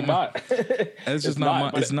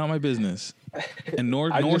my business. And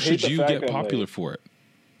nor should you get popular for it.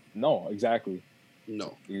 No, exactly.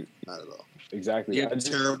 No, not at all. Exactly. He had a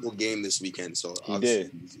terrible game this weekend, so he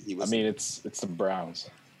did. It's the Browns.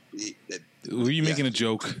 Were you making a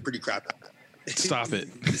joke? Pretty crap. Stop it.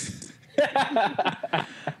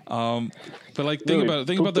 But like, think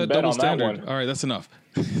about that double standard. All right, that's enough.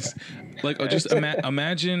 Like, just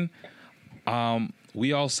imagine.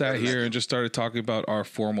 We all sat here and just started talking about our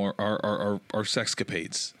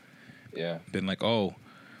sexcapades. Yeah. Been like, oh,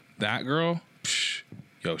 that girl,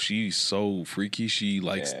 she's so freaky. She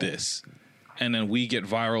likes this. And then we get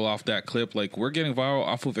viral off that clip. Like, we're getting viral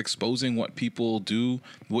off of exposing what people do,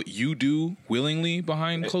 what you do willingly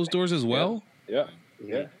behind closed doors as well. Yeah.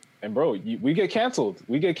 And bro, we get canceled.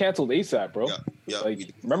 We get canceled ASAP, bro. Yeah.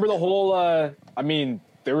 Like, remember the whole, I mean,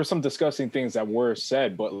 there were some disgusting things that were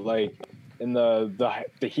said, but like, in the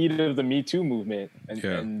heat of the Me Too movement,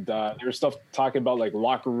 and there was stuff talking about like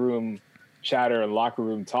locker room chatter and locker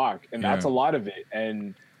room talk, and that's a lot of it.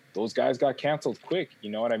 And those guys got canceled quick. You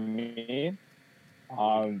know what I mean?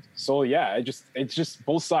 So yeah, it's just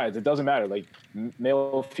both sides. It doesn't matter, like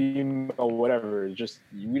male, female, whatever.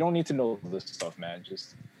 We don't need to know this stuff, man.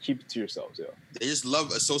 Just keep it to yourselves. Yeah. They just love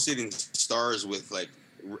associating stars with like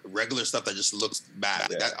regular stuff that just looks bad.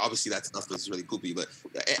 Like that, obviously, that stuff is really poopy. But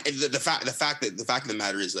the fact of the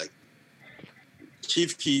matter is, like,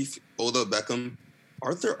 Chief Keef, Odell Beckham,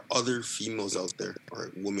 are there other females out there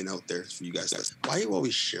or women out there for you guys? Why are you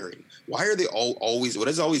always sharing? Why are they always? What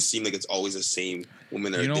does it always seem like it's always the same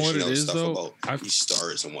women that are dishing out stuff about these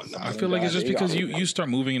stars and whatnot? I feel like it's just because you start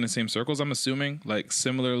moving in the same circles. I'm assuming, like,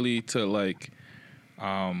 similarly to like,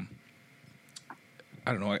 I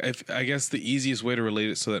don't know. I guess the easiest way to relate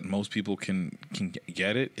it so that most people can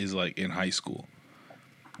get it is like in high school.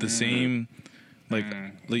 The same, like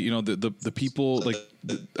you know, the people, like,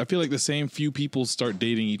 I feel like the same few people start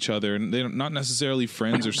dating each other, and they're not necessarily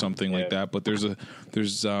friends or something like that, but there's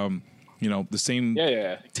you know, the same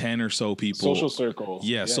 10 or so people. Social circles.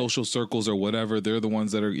 Yeah, social circles or whatever. They're the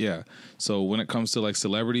ones that are, So when it comes to like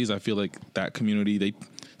celebrities, I feel like that community, they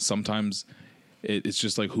sometimes it's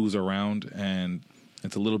just like who's around, and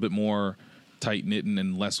it's a little bit more tight-knit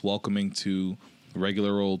and less welcoming to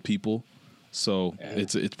regular old people. So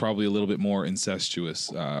it's probably a little bit more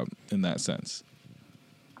incestuous in that sense.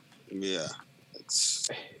 Yeah.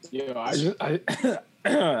 Yo,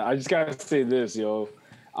 I just gotta say this, yo.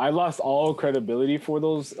 I lost all credibility for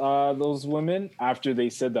those women after they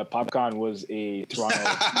said that Popcorn was a Toronto.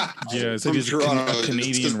 Yeah, so he's a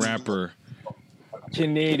Canadian rapper.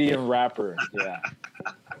 Canadian rapper, yeah.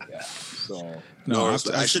 So you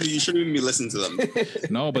shouldn't even be listening to them.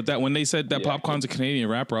 No, but that when they said that Popcorn's a Canadian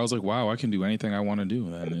rapper, I was like, wow, I can do anything I want to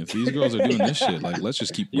do. And if these girls are doing this shit, like, let's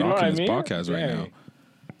just keep rocking this podcast right now.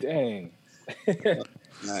 Dang.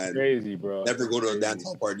 Man, crazy, bro. Never go to a dance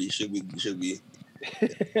hall party. Should be.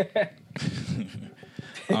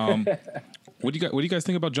 What do you guys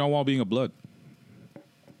think about John Wall being a blood?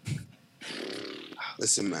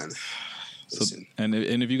 Listen, man. So, and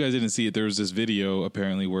if you guys didn't see it, there was this video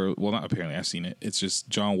apparently where, well, not apparently, I've seen it. It's just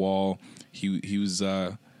John Wall. He was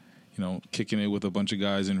kicking it with a bunch of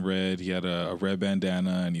guys in red. He had a red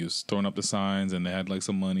bandana and he was throwing up the signs and they had like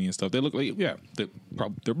some money and stuff. They look like they're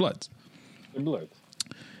bloods. They're bloods.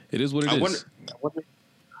 It is what it is. I wonder,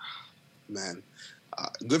 man.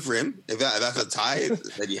 Good for him. If that's a tie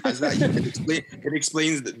that he has, that it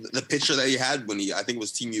explains the picture that he had when I think it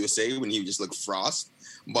was Team USA when he just looked Frost.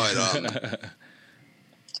 But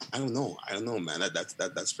I don't know, man.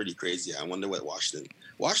 That's pretty crazy. I wonder what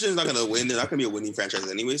Washington's not going to win. They're not going to be a winning franchise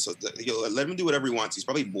anyway. So let him do whatever he wants. He's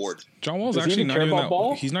probably bored. John Wall's actually not even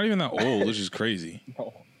that. He's not even that old, which is crazy.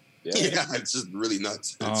 No. Yeah, it's just really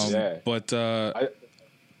nuts. But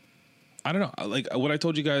I don't know. Like what I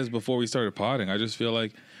told you guys before we started podding, I just feel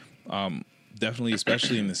like definitely,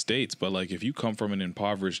 especially in the States, but like if you come from an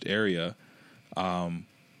impoverished area, there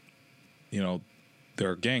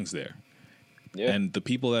are gangs there. Yeah. And the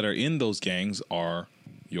people that are in those gangs are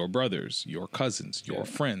your brothers, your cousins, your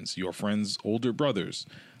friends' older brothers,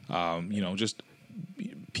 just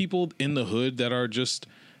people in the hood that are just,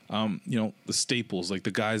 the staples, like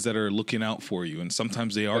the guys that are looking out for you. And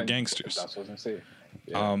sometimes they are gangsters. That's what I was going to say.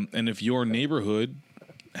 Yeah. And if your neighborhood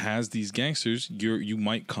has these gangsters, you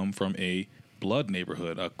might come from a blood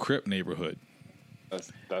neighborhood, a Crip neighborhood.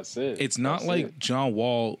 That's it. It's not like John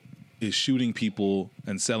Wall is shooting people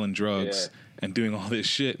and selling drugs and doing all this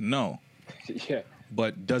shit. No. Yeah.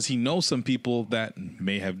 But does he know some people that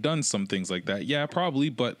may have done some things like that? Yeah, probably.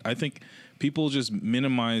 But I think people just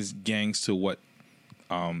minimize gangs to what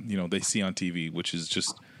they see on TV, which is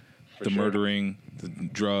just murdering, the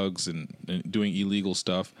drugs, and doing illegal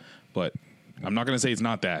stuff. But I'm not going to say it's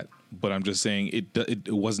not that. But I'm just saying it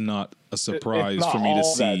was not a surprise for me to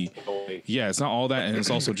see. Yeah, it's not all that, and it's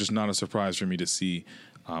also just not a surprise for me to see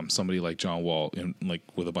somebody like John Wall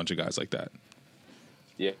with a bunch of guys like that.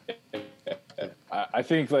 Yeah, I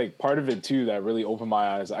think like part of it too that really opened my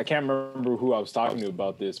eyes. I can't remember who I was talking to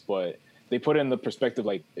about this, but they put it in the perspective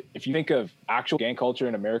like if you think of actual gang culture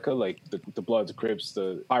in America, like the Bloods, the Crips,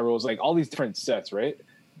 the Pyros, like all these different sets, right?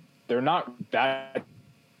 They're not that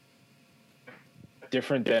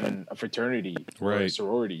different than a fraternity or a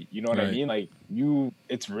sorority. You know what I mean? Like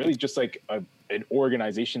it's really just like an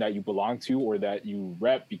organization that you belong to or that you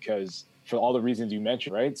rep because for all the reasons you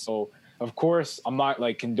mentioned, right? So of course I'm not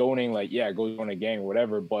like condoning like, go join a gang or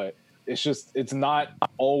whatever, but it's not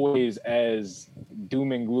always as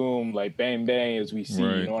doom and gloom, like bang, bang as we see,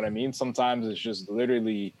 you know what I mean? Sometimes it's just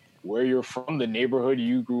literally where you're from, the neighborhood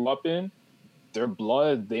you grew up in, their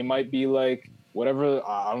blood, they might be like, whatever,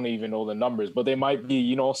 I don't even know the numbers, but they might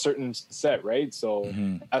be, a certain set, right? So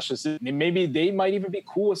that's just it. Maybe they might even be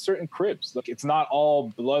cool with certain Crips. Like it's not all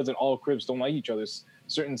Bloods and all Crips don't like each other.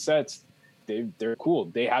 Certain sets, they're cool.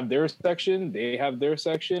 They have their section,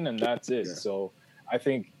 and that's it. Yeah. So I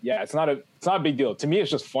think, it's not a big deal. To me, it's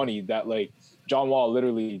just funny that like John Wall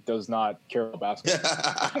literally does not care about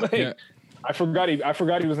basketball. I forgot he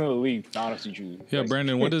was in the league. To be honest with you. Yeah,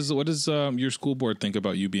 Brandon, what does your school board think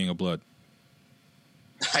about you being a Blood?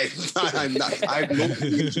 I'm not. I have no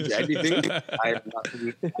belief in anything. I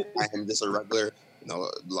am just a regular,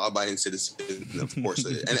 law-abiding citizen, of course.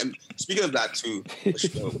 And speaking of that too,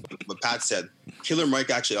 what Pat said, Killer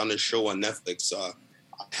Mike actually on his show on Netflix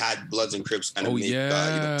had Bloods and Crips kind of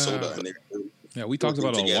make soda. And we talked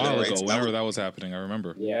about it a while ago. Whenever that was happening, I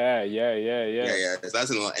remember. Yeah.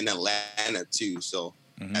 That's in Atlanta too. So.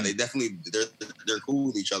 And they definitely they're cool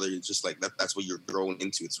with each other. It's just like that's what you're grown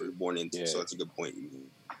into. It's what you're born into. So that's a good point.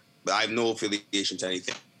 But I have no affiliation to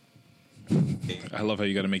anything. I love how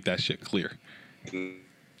you got to make that shit clear. I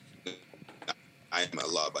am a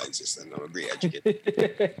law-abiding citizen. I'm a great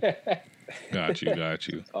educator. Got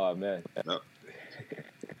you. Oh man. No.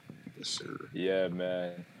 Yes, sir. Yeah,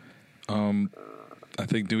 man. I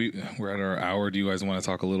think we're at our hour. Do you guys want to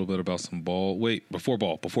talk a little bit about some ball? Wait, before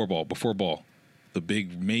ball. The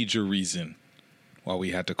big major reason why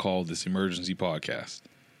we had to call this emergency podcast.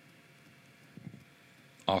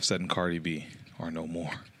 Offset and Cardi B are no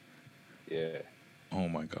more. Yeah. Oh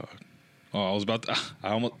my God. Oh, I was about to,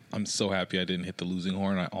 I'm so happy I didn't hit the losing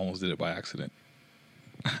horn. I almost did it by accident.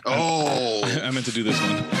 Oh. I meant to do this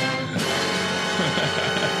one.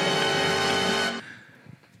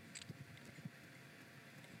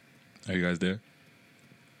 Are you guys there?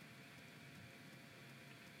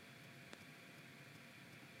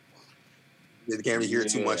 They can't really hear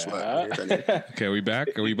too much. Okay, are we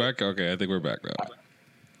back? Okay, I think we're back now.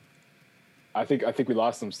 I think we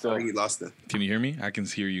lost them still. I think we lost them. Can you hear me? I can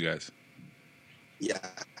hear you guys. Yeah.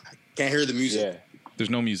 Can't hear the music. Yeah. There's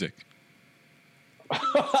no music.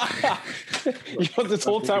 This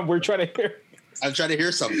whole time we're trying to hear. I'm trying to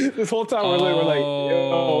hear something. This whole time we're like,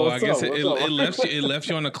 yo, I guess it left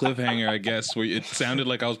you on a cliffhanger. I guess where it sounded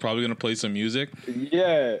like I was probably going to play some music.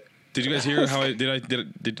 Yeah. Did you guys hear how I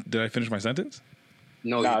did I finish my sentence?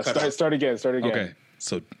 No. Nah, start again. Okay.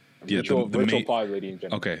 So yeah, virtual pod, lady and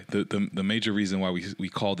gentlemen. Okay. The major reason why we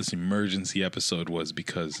called this emergency episode was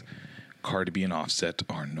because Cardi B and Offset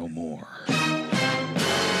are no more.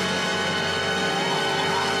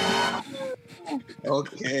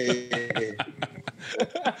 Okay.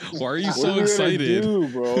 Why are you so excited?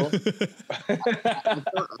 Bro? I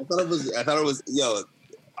thought it was yo,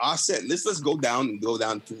 Offset. Let's go down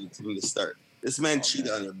from the start. This man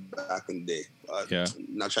cheated on her back in the day. Yeah.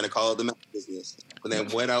 Not trying to call it the man's business, but then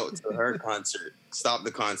went out to her concert, stopped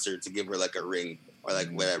the concert to give her like a ring or like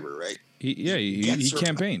whatever, right? He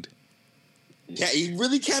campaigned. Yeah, he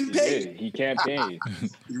really campaigned. He campaigned.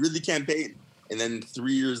 He really campaigned. And then 2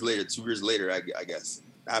 years later, I guess,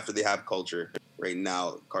 after they have culture, right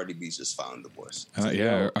now, Cardi B's just found divorce.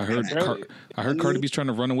 Yeah, I heard Cardi B's trying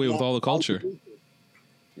to run away with all the culture.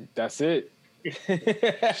 That's it. She's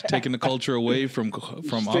taking the culture away from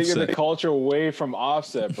Offset. Taking the culture away from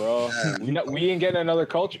Offset, bro. We ain't getting another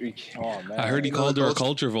culture. Oh man! I heard he called her a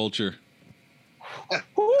culture vulture. Yo,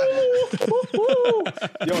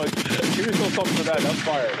 give yourself something for that.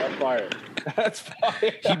 That's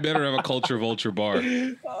fire. He better have a culture vulture bar.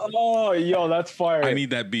 Oh, yo, that's fire. I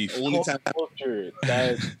need that beef. Culture.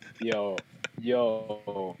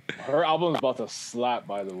 Yo. Her album's about to slap,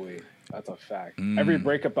 by the way. That's a fact. Every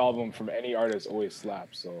breakup album from any artist always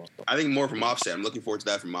slaps. So I think more from Offset. I'm looking forward to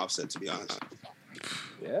that from Offset, to be honest.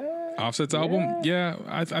 Yeah. Offset's album? Yeah.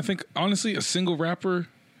 I think, honestly, a single rapper,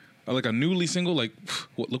 like a newly single, like,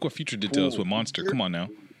 look what Future did to us with Monster. Come on now.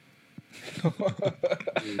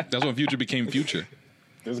 That's when Future became Future.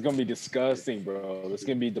 This is going to be disgusting, bro. This is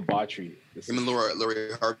going to be debauchery. Him and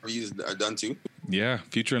Lori Harvey are done too? Yeah.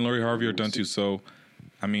 Future and Lori Harvey are done too. So,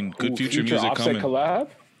 I mean, good Future music Offset coming. Collab?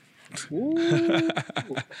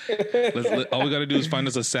 All we got to do is find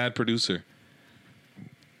us a sad producer.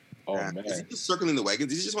 Oh, man. Is he just circling the wagons?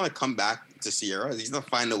 Does he just want to come back to Sierra? He's not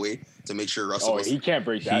find a way to make sure Russell Wilson... he can't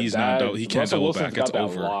break that. He can't Russell double Wilson's back. got It's that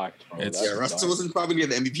over. Locked, Russell Wilson's probably going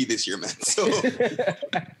to get the MVP this year, man. So,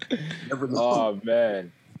 never know. Oh,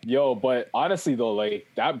 man. Yo, but honestly, though, like,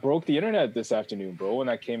 that broke the internet this afternoon, bro. When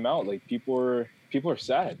that came out, like, people are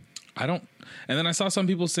sad. And then I saw some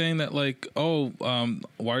people saying that, like,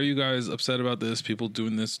 why are you guys upset about this? People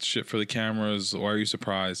doing this shit for the cameras. Why are you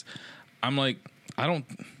surprised? I'm like,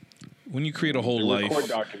 when you create a whole life,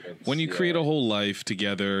 create a whole life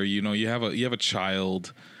together, you know, you have a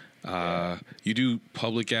child, you do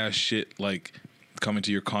public ass shit like coming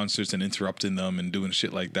to your concerts and interrupting them and doing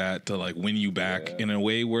shit like that to like win you back in a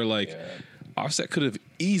way where like Offset could have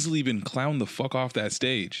easily been clowned the fuck off that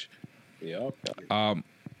stage. Yep.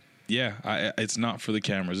 It's not for the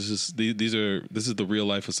cameras. This is the real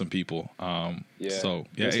life of some people. So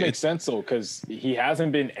this makes sense though, because he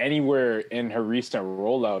hasn't been anywhere in her recent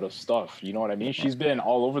rollout of stuff. You know what I mean? She's been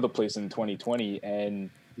all over the place in 2020,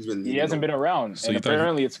 and he hasn't been around. So and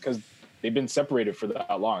apparently, it's because they've been separated for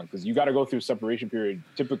that long. Because you got to go through a separation period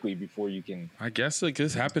typically before you can. I guess like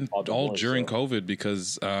this happened all during COVID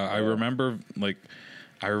because I remember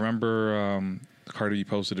Cardi B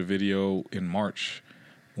posted a video in March.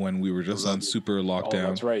 When we were just on super lockdown. Oh,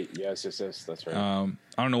 that's right. Yes, that's right. I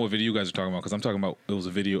don't know what video you guys are talking about because I'm talking about it was a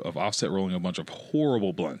video of Offset rolling a bunch of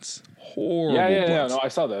horrible blunts. Yeah. No, I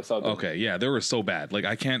saw that. Okay, yeah, they were so bad. Like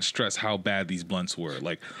I can't stress how bad these blunts were.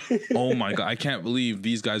 Like, oh my God, I can't believe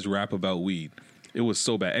these guys rap about weed. It was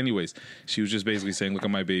so bad. Anyways, she was just basically saying, look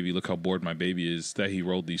at my baby, look how bored my baby is that he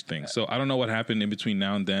rolled these things. So I don't know what happened in between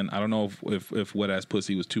now and then. I don't know if wet ass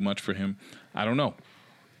pussy was too much for him. I don't know.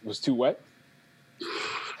 It was too wet?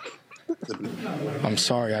 I'm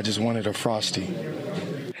sorry, I just wanted a Frosty.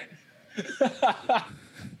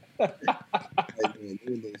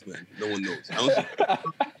 No one knows. I don't think,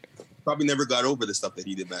 probably never got over the stuff that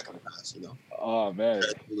he did back in the past, you know. Oh man.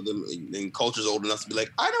 And culture's old enough to be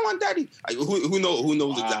like, I don't want daddy. Who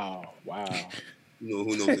knows exactly? Wow.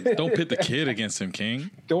 Who knows exactly? Don't pit the kid against him,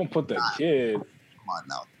 King. Don't put the kid. Come on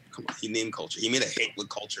now. Come on. He named Culture. He made a hit with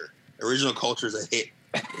Culture. Original Culture is a hit.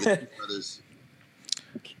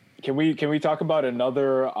 Can we talk about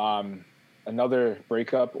another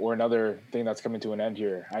breakup or another thing that's coming to an end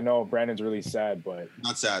here? I know Brandon's really sad, but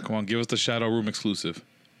not sad. Come on, give us the Shadow Room exclusive.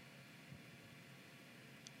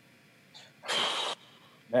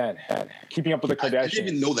 Man, keeping up with the Kardashians. I didn't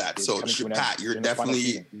even know that. So Pat, you're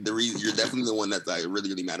definitely the one that's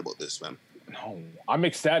really mad about this, man. No, I'm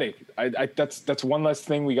ecstatic. That's one less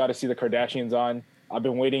thing we got to see the Kardashians on. I've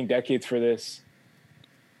been waiting decades for this.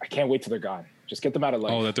 I can't wait till they're gone. Just get them out of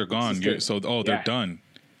life. Oh, that they're gone. They're done.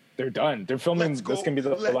 They're done. They're filming. This can be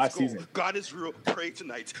the last season. God is real. Pray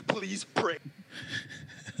tonight. Please pray.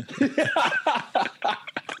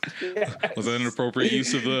 Was that an appropriate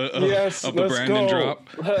use of the go. Brandon drop?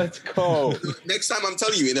 Let's go. Next time, I'm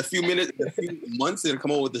telling you, in a few months, they're gonna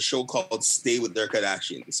come out with a show called "Stay with Their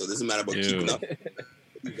Kardashians." So it doesn't matter about keeping up. They'll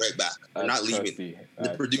be right back. They're not leaving.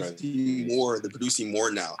 They're producing more. They're producing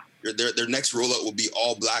more now. Their next rollout will be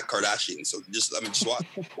all black Kardashians. So just watch.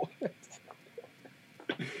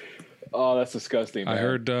 Oh, that's disgusting. Man.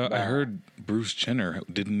 I heard Bruce Jenner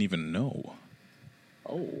didn't even know.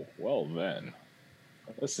 Oh well, then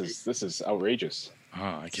this is outrageous.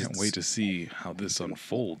 I can't wait to see how this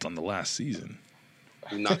unfolds on the last season.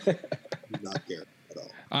 Not care at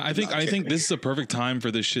all. I think this is a perfect time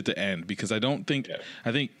for this shit to end because I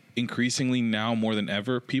think increasingly now more than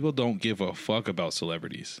ever people don't give a fuck about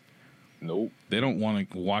celebrities. Nope. They don't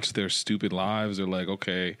want to watch their stupid lives. They're like,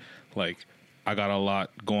 okay, like I got a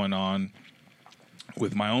lot going on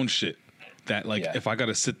with my own shit that if I got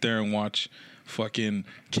to sit there and watch fucking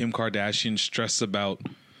Kim Kardashian stress about,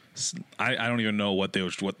 I don't even know what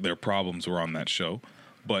their problems were on that show,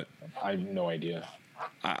 but I have no idea.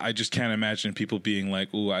 I just can't imagine people being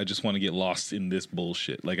like, "Ooh, I just want to get lost in this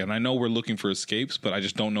bullshit." Like, and I know we're looking for escapes, but I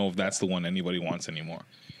just don't know if that's the one anybody wants anymore.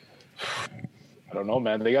 I don't know,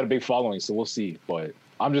 man. They got a big following, so we'll see. But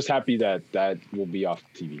I'm just happy that will be off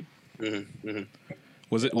TV. Mm-hmm, mm-hmm.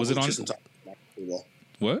 Was it on?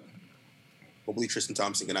 What? Hopefully Tristan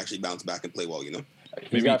Thompson can actually bounce back and play well. You know,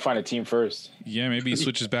 he's got to find a team first. Yeah, maybe he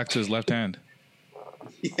switches back to his left hand.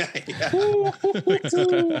 Yeah.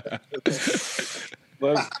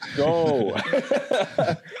 Let's go.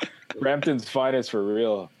 Brampton's finest for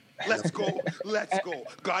real. Let's go.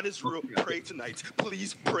 God is real. Pray tonight.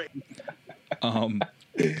 Please pray. Can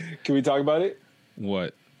we talk about it?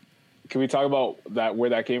 What? Can we talk about that? Where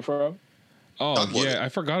that came from? Oh yeah, I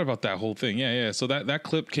forgot about that whole thing. Yeah. So that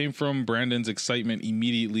clip came from Brandon's excitement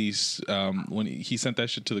immediately when he sent that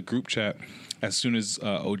shit to the group chat as soon as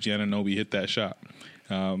OG Anunoby hit that shot.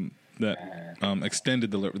 That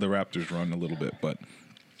extended the Raptors run a little bit, but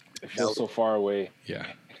it feels so far away. Yeah,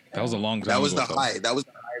 that was a long time. That was ago, the high. That was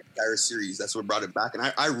the high of the entire series. That's what brought it back. And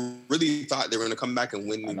I really thought they were going to come back and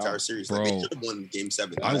win the entire series. Like, they should have won Game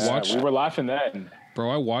 7. We were laughing then. Bro,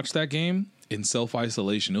 I watched that game in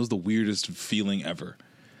self-isolation. It was the weirdest feeling ever.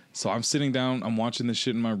 So I'm sitting down, I'm watching this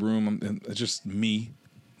shit in my room. It's just me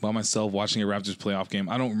by myself watching a Raptors playoff game.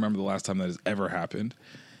 I don't remember the last time that has ever happened.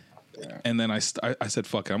 Yeah. And then I said,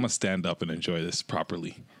 fuck it, I'm going to stand up and enjoy this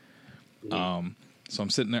properly. So I'm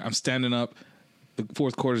sitting there, I'm standing up, the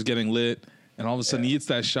fourth quarter's getting lit, and all of a sudden he hits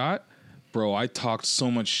that shot. Bro, I talked so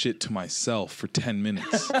much shit to myself for 10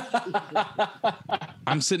 minutes.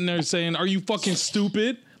 I'm sitting there saying, are you fucking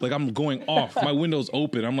stupid? Like, I'm going off. My window's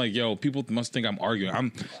open. I'm like, yo, people must think I'm arguing.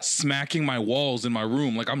 I'm smacking my walls in my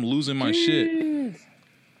room. Like, I'm losing my shit.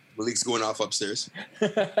 Malik's going off upstairs.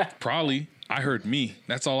 Probably. I heard me.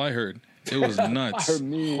 That's all I heard. It was nuts. I heard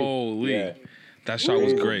me. Holy. Yeah. That shot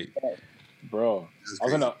was great. Bro, I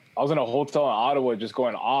was in a hotel in Ottawa just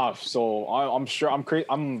going off. So I'm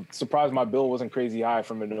surprised my bill wasn't crazy high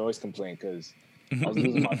from a noise complaint because I was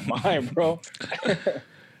losing my mind, bro.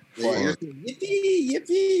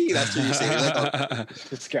 Yippee! That's what you're saying.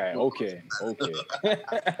 This guy, okay.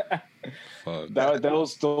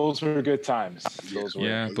 Those were good times.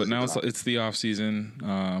 But now it's the off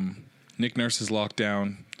season. Nick Nurse is locked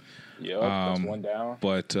down. Yep, that's one down.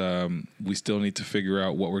 But we still need to figure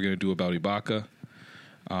out what we're going to do about Ibaka.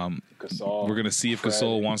 Gasol, we're going to see if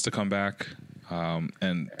Gasol wants to come back.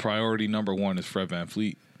 And priority number one is Fred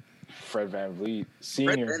VanVleet. Fred VanVleet,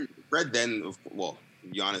 senior. Fred then, well,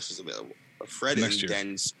 Giannis is available. Fred next and year.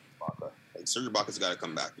 then Ibaka. Like Serge Ibaka's got to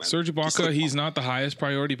come back, man. Serge Ibaka, he's not the highest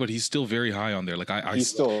priority, but he's still very high on there. Like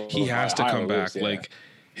he has to come back. Yeah. Like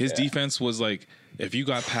his defense was like, if you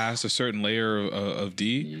got past a certain layer of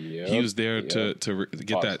D, he was there to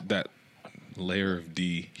get that layer of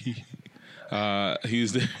D. He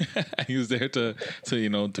was there. He was there to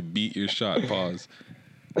to beat your shot. Pause.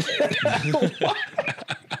 I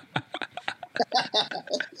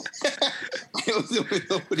don't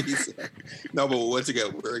know what he said. No, but once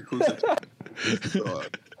again, very inclusive.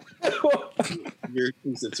 Very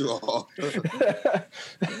inclusive to all.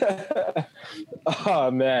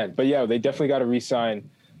 Oh man, but yeah, they definitely got to re-sign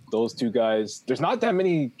those two guys. There's not that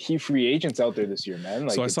many key free agents out there this year, man.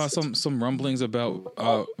 Like, so I saw some rumblings about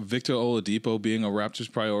Victor Oladipo being a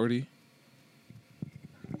Raptors priority.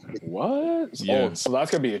 What? Yeah. Oh, so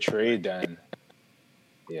that's gonna be a trade then.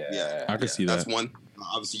 Yeah, I can see that. That's one.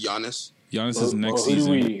 Obviously, Giannis. Giannis is next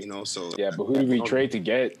season. So yeah, but who do we trade to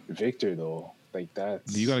get Victor though? Like that,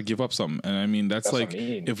 you got to give up something, and I mean that's like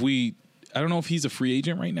if we. I don't know if he's a free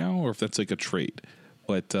agent right now or if that's like a trade,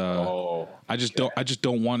 but I just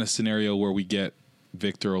don't want a scenario where we get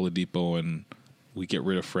Victor Oladipo and we get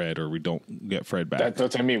rid of Fred, or we don't get Fred back. That's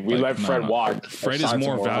what I mean. We let Fred walk. Fred is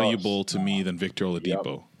more valuable to me than Victor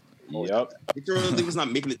Oladipo. Yep. Victor Oladipo's not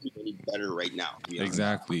making the team any better right now.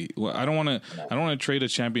 Exactly. Well, I don't want to trade a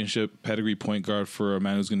championship pedigree point guard for a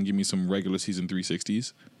man who's going to give me some regular season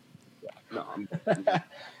 360s. No,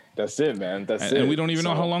 that's it, man. That's it. And we don't even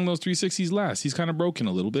know how long those 360s last. He's kind of broken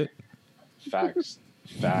a little bit. Facts.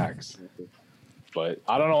 But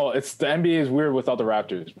I don't know. It's the NBA is weird without the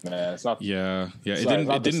Raptors, man. It's not. Yeah.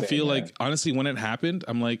 It didn't feel like, honestly, when it happened,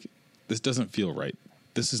 I'm like, this doesn't feel right.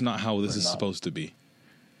 This is not how this is supposed to be.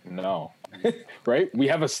 No. Right? We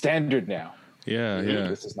have a standard now. Yeah.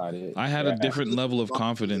 This is not it. I had a different level of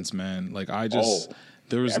confidence, man. Like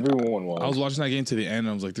everyone was. I was watching that game to the end and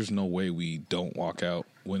I was like, there's no way we don't walk out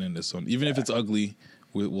winning this one. Even if it's ugly,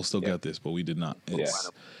 we'll still get this, but we did not. And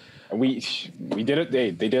we did it.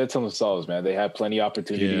 They did it to themselves, man. They had plenty of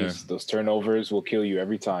opportunities. Those turnovers will kill you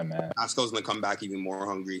every time, man. Pascal's gonna come back even more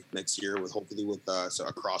hungry next year with a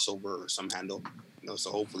crossover or some handle.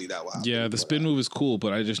 So hopefully that will happen. Yeah, the spin move is cool,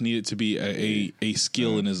 but I just need it to be a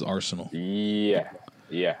skill in his arsenal. Yeah.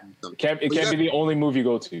 It can't be the only move you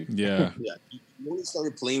go to. Yeah. He only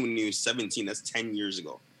started playing when he was 17. That's 10 years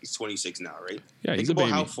ago. He's 26 now, right? Yeah, he's Think a about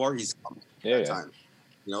baby. how far he's come at that time.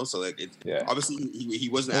 So like obviously he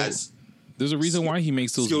wasn't as. There's a reason why he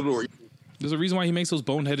makes those. Skilled There's a reason why he makes those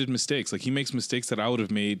boneheaded mistakes. Like he makes mistakes that I would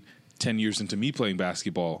have made 10 years into me playing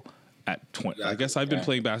basketball at 20. Exactly. I guess I've been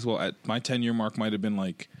playing basketball at my 10-year mark might have been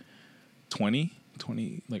like 20,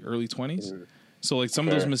 like early 20s. So like some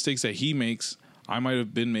of those mistakes that he makes, I might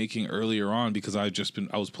have been making earlier on because I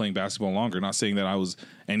was playing basketball longer. Not saying that I was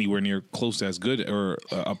anywhere near close to as good or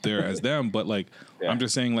up there as them, but like I'm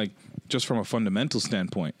just saying like just from a fundamental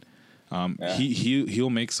standpoint. He'll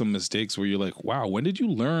make some mistakes where you're like, wow, when did you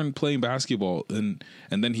learn playing basketball? And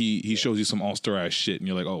then he shows you some all-star ass shit and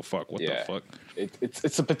you're like, oh fuck, what the fuck?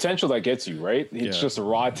 It's the potential that gets you, right? It's just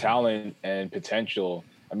raw talent and potential.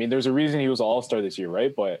 I mean, there's a reason he was an all-star this year,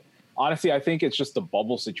 right? But honestly, I think it's just a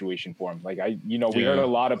bubble situation for him. Like we heard a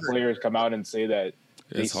lot of players come out and say that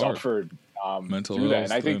they suffered mental through health,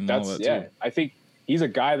 that. And I think too. I think he's a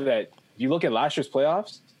guy that if you look at last year's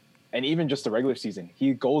playoffs and even just the regular season,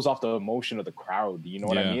 he goes off the emotion of the crowd. You know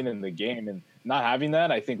what I mean? In the game, and not having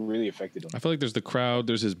that, I think really affected him. I feel like there's the crowd,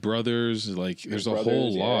 there's his brothers, like there's a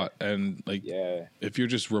whole lot, and like if you're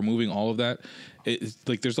just removing all of that, it's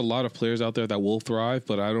like there's a lot of players out there that will thrive,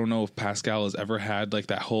 but I don't know if Pascal has ever had like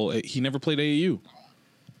that whole. He never played AAU.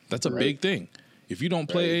 That's a big thing. If you don't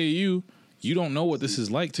play AAU, you don't know what this is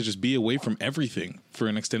like to just be away from everything for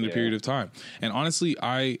an extended period of time. And honestly,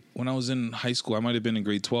 when I was in high school, I might have been in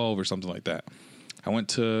grade 12 or something like that. I went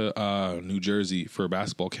to New Jersey for a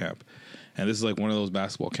basketball camp. And this is like one of those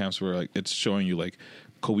basketball camps where like it's showing you like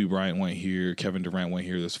Kobe Bryant went here, Kevin Durant went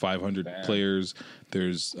here. There's 500 players.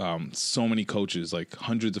 There's so many coaches, like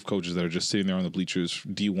hundreds of coaches that are just sitting there on the bleachers,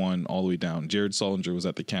 D1 all the way down. Jared Sullinger was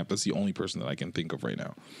at the camp. That's the only person that I can think of right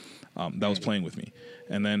now that was playing with me.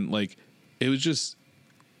 And then like it was just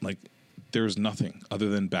like there was nothing other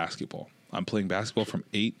than basketball. I'm playing basketball from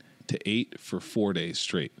 8 to 8 for 4 days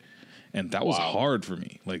straight. And that was hard for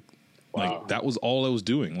me. Like that was all I was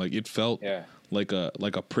doing. Like it felt like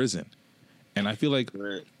a prison. And I feel like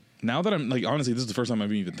now that I'm like, honestly, this is the first time I've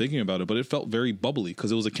been even thinking about it, but it felt very bubbly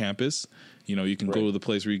because it was a campus. You know, you can go to the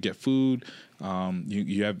place where you get food.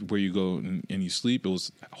 You have where you go and you sleep. It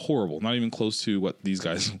was horrible. Not even close to what these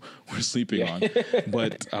guys were sleeping on.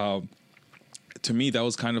 But to me, that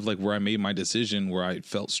was kind of like where I made my decision, where I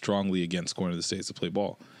felt strongly against going to the States to play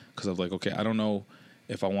ball, because I was like, okay, I don't know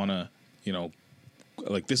if I want to, you know,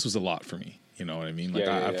 like this was a lot for me. You know what I mean? Like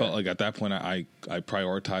I felt like at that point I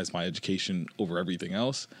prioritized my education over everything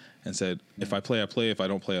else and said, if I play, I play. If I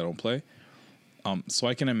don't play, I don't play. So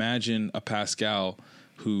I can imagine a Pascal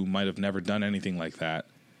who might have never done anything like that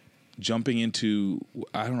jumping into,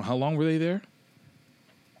 I don't know, how long were they there?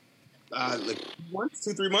 Like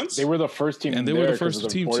 2-3 months. They were the first team, and they were the first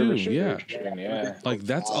team too. Yeah, like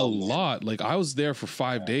that's a lot. Like I was there for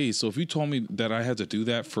 5 days, so if you told me that I had to do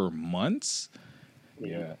that for months,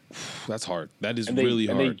 that's hard. That is really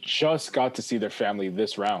hard. And they just got to see their family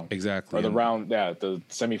this round, exactly, or the round, the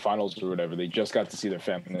semifinals or whatever. They just got to see their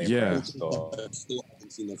family. Still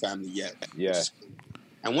haven't seen their family yet. Yeah.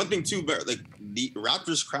 And one thing too, like the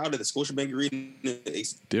Raptors crowd at the Scotiabank Arena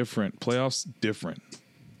is different. Playoffs different.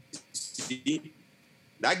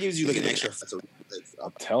 That gives you like an extra.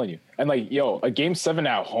 I'm telling you, and like a Game 7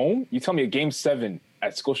 at home. You tell me a Game 7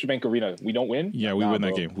 at Scotiabank Arena, we don't win? Yeah, we win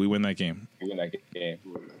that game. We win that game. We win that game.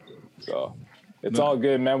 So it's all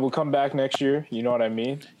good, man. We'll come back next year. You know what I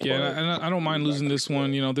mean? Yeah, and I don't mind losing this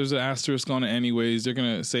one. You know, there's an asterisk on it anyways. They're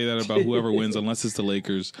gonna say that about whoever wins, unless it's the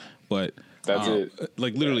Lakers. But that's it.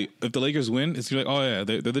 Like literally, if the Lakers win, it's gonna be like, oh yeah,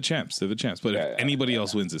 they're the champs. They're the champs. But if anybody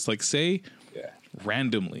else wins, it's like say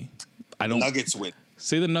randomly, Nuggets win.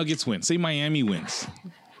 Say the Nuggets win. Say Miami wins.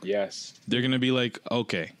 Yes. They're gonna be like,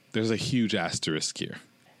 okay, there's a huge asterisk here.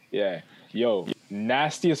 Yeah.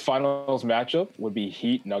 Nastiest finals matchup would be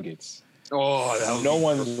Heat Nuggets. Oh, no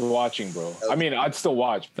one's watching, bro. I mean, I'd still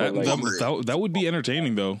watch. But that would be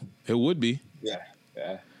entertaining, though. It would be. Yeah.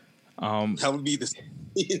 That would be the.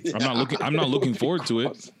 I'm not looking forward to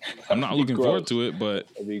it. I'm not looking forward to it, but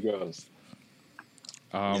it'd be gross.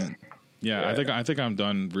 Yeah, I think I'm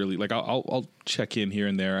done. Really, like I'll check in here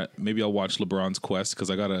and there. Maybe I'll watch LeBron's quest because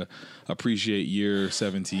I gotta appreciate year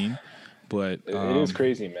 17. But it is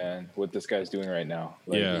crazy, man, what this guy's doing right now.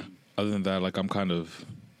 Like, other than that, like I'm kind of,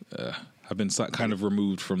 I've been kind of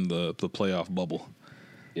removed from the playoff bubble.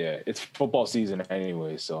 Yeah, it's football season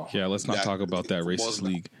anyway, so yeah. Let's not talk about that racist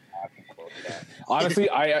league. Honestly,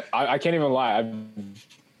 I can't even lie.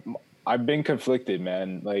 I've been conflicted,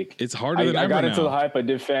 man. Like it's harder than ever. I got now. into the hype. I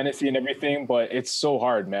did fantasy and everything, but it's so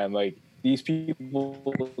hard, man. Like these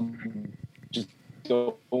people just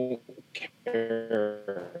don't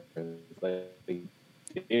care. Like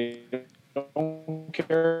they don't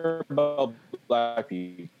care about black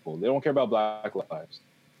people. They don't care about black lives.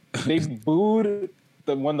 They booed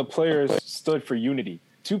when the players stood for unity.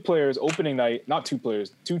 2 players opening night, not 2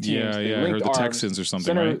 players, 2 teams. Yeah, they I heard the arms, Texans or something,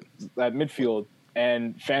 center, right? At midfield,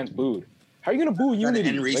 and fans booed. How are you gonna boo unity?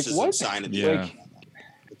 And racism like, what? sign at the end.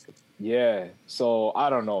 Yeah, so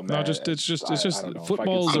I don't know, man. No, it's just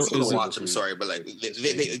football I'm sorry, but like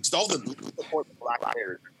they installed the support the black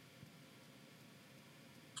players.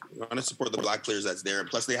 You want to support the black players that's there, and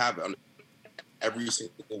plus they have every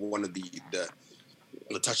single one of the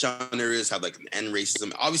touchdown areas have like an end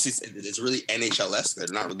racism. Obviously, it's really NHLS. They're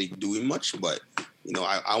not really doing much, but you know,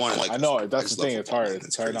 I want to like. I know that's the thing. It's hard.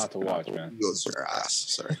 It's hard not to watch, man. Here goes your ass.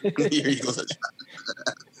 Sorry. Here you go.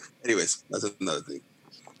 Anyways, that's another thing.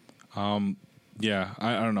 Yeah,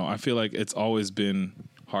 I don't know. I feel like it's always been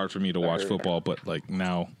hard for me to watch football, but like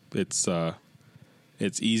now it's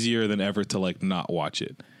easier than ever to like not watch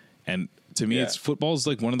it. And to me, it's football's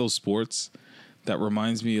like one of those sports that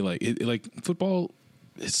reminds me like football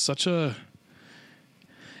is such a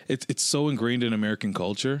it's so ingrained in American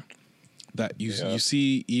culture that you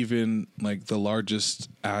see even like the largest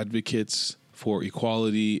advocates for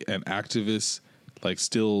equality and activists like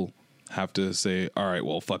still have to say, all right,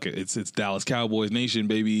 well, fuck it. It's Dallas Cowboys Nation,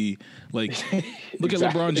 baby. Like, look at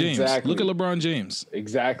LeBron James. Look at LeBron James.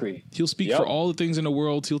 Exactly. He'll speak for all the things in the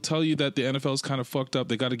world. He'll tell you that the NFL is kind of fucked up.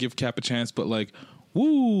 They got to give Cap a chance, but like,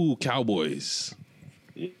 woo, Cowboys.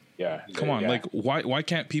 Yeah. Come on. Like, why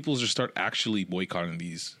can't people just start actually boycotting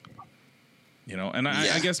these? You know, and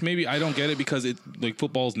I guess maybe I don't get it because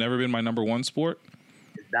football's never been my number one sport.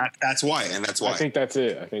 That's why. I think that's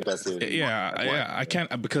it. Yeah. I can't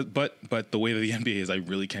but the way that the NBA is, I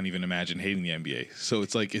really can't even imagine hating the NBA. So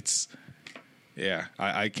it's like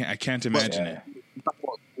I can't imagine it. You talk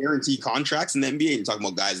about guaranteed contracts in the NBA, and you're talking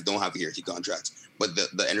about guys that don't have guaranteed contracts, but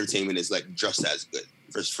the entertainment is like just as good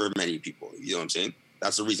for many people. You know what I'm saying?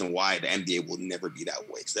 That's the reason why the NBA will never be that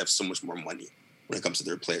way, because they have so much more money when it comes to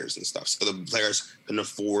their players and stuff. So the players can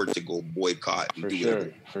afford to go boycott and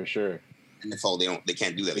for sure. NFL, they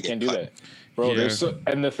can't do that. They can't do that, bro. Yeah.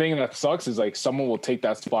 And the thing that sucks is like someone will take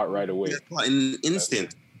that spot right away. In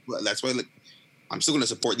instant. That's why, like, I'm still going to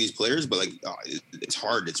support these players, but like it's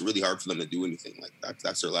hard. It's really hard for them to do anything. Like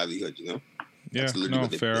that's their livelihood, you know. Yeah, no,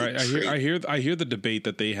 fair. I hear the debate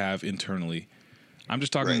that they have internally. I'm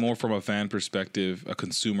just talking more from a fan perspective, a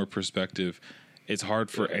consumer perspective. It's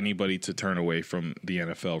hard for anybody to turn away from the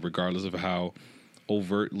NFL, regardless of how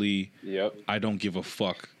overtly I don't give a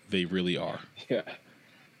fuck they really are.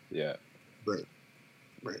 Yeah. Right.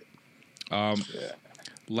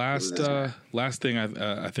 Last thing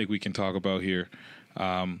I think we can talk about here.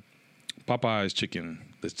 Popeye's chicken.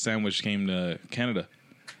 The sandwich came to Canada.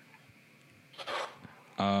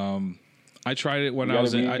 I tried it when I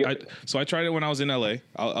was in. I tried it when I was in LA.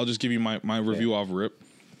 I'll just give you my review off rip.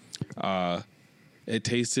 It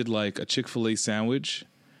tasted like a Chick-fil-A sandwich.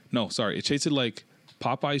 No, sorry, it tasted like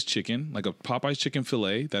Popeye's chicken, like a Popeye's chicken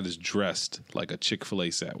fillet that is dressed like a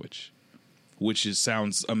Chick-fil-A sandwich, which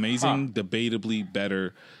sounds amazing. Debatably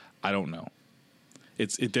better. I don't know.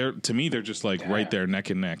 They're to me they're just like right there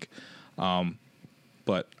neck and neck.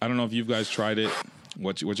 But I don't know if you guys tried it.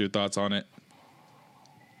 What's your thoughts on it?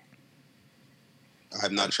 I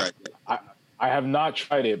have not tried it. I have not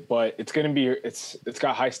tried it, but it's gonna be it's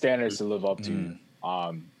got high standards to live up to.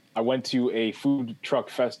 I went to a food truck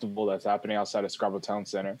festival that's happening outside of Scarborough Town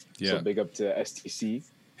Center. So big up to STC.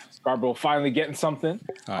 Scarborough finally getting something.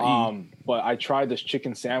 But I tried this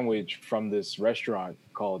chicken sandwich from this restaurant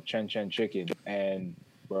called Chen Chen Chicken, and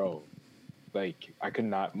bro, like I could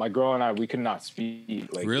not. My girl and we could not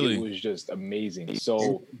speak. Like really? It was just amazing.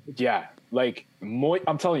 So yeah, like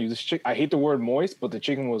I'm telling you, this chicken. I hate the word moist, but the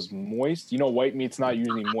chicken was moist. You know, white meat's not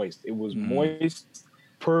usually moist. It was moist,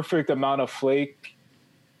 perfect amount of flake.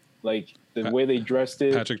 Like the way they dressed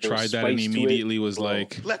it. Patrick tried that and immediately was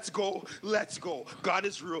like, let's go. God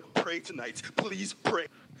is real. Pray tonight. Please pray.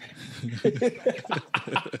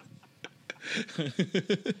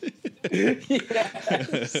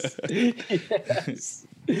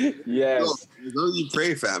 Yes. You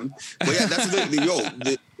pray, fam. But yeah, that's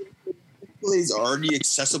the Chick-fil-A is already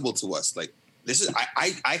accessible to us. Like this is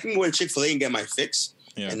I can go to Chick-fil-A and get my fix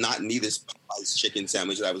and not need this Popeye's chicken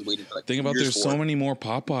sandwich that I was waiting for. Like, think about there's so many more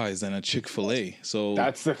Popeyes than a Chick-fil-A. So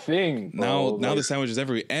that's the thing. Bro. Now the sandwich is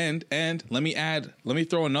everywhere. And let me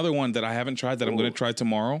throw another one that I haven't tried that I'm going to try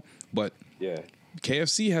tomorrow. But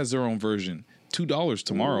KFC has their own version. $2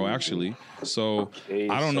 tomorrow, actually. So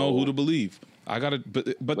I don't know who to believe. I gotta,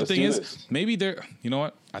 but the thing is, maybe they're. You know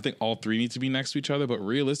what? I think all three need to be next to each other. But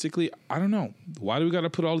realistically, I don't know. Why do we got to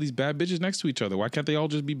put all these bad bitches next to each other? Why can't they all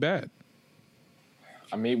just be bad?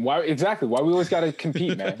 I mean, why exactly? Why we always got to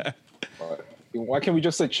compete, man? Why can't we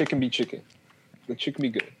just let chicken be chicken? Let chicken be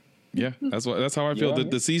good. Yeah, that's how I feel.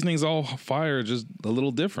 The seasoning's all fire, just a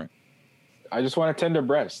little different. I just want a tender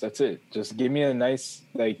breast. That's it. Just give me a nice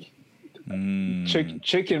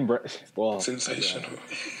chicken breast. Well, sensational.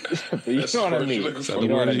 But you know what I mean. Is that the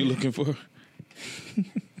word are you looking for?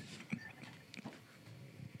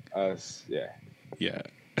 Yeah.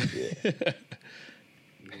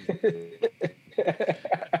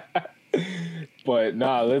 But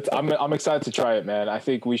nah, I'm excited to try it, man. I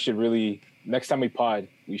think we should really next time we pod,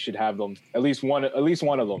 we should have them at least one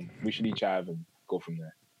of them. We should each have and go from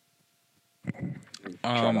there.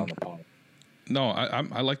 Try it on the pod. No,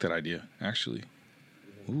 I like that idea actually.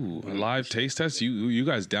 Ooh, a live taste test. You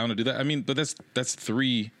guys down to do that? I mean, but that's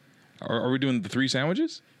three. Are we doing the 3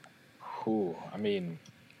 sandwiches? Ooh, I mean,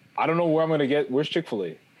 I don't know where I'm gonna get. Where's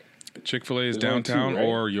Chick-fil-A? Chick-fil-A is downtown 2, right?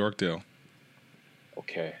 Or Yorkdale.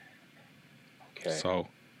 Okay. So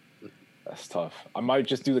that's tough. I might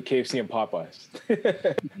just do the KFC and Popeyes.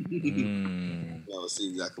 I'll see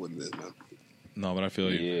exactly what it is, man. No, but I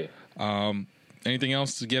feel you. Yeah. Anything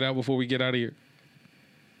else to get out before we get out of here?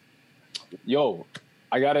 Yo,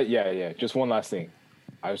 I got it. Yeah. Just one last thing.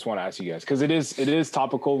 I just want to ask you guys because it is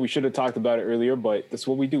topical. We should have talked about it earlier, but that's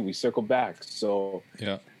what we do. We circle back. So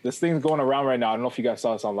this thing's going around right now. I don't know if you guys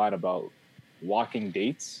saw this online about walking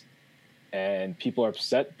dates, and people are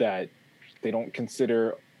upset that they don't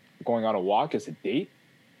consider going on a walk as a date.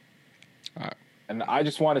 And I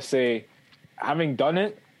just want to say, having done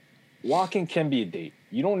it, walking can be a date.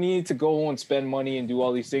 You don't need to go and spend money and do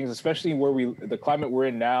all these things, especially where the climate we're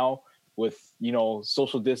in now with,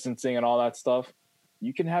 social distancing and all that stuff.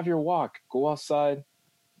 You can have your walk, go outside,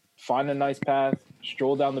 find a nice path,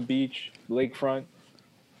 stroll down the beach, lakefront.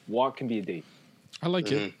 Walk can be a date. I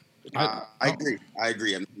like it. I agree.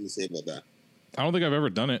 I'm going to say about that. I don't think I've ever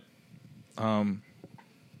done it.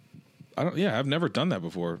 I've never done that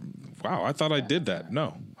before. Wow, I thought I did that.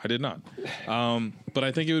 No, I did not. But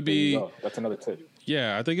I think it would be. That's another tip.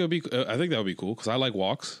 Yeah, I think it would be. I think that would be cool because I like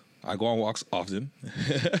walks. I go on walks often.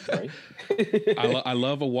 Right. I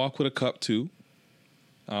love a walk with a cup too.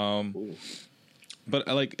 But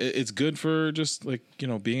like, it's good for just like, you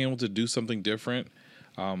know, being able to do something different,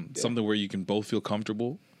 something where you can both feel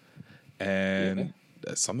comfortable, and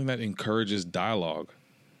something that encourages dialogue.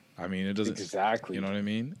 I mean, it doesn't exactly. You know what I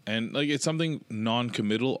mean? And like, it's something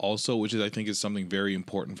non-committal also, which is I think is something very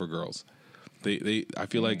important for girls. I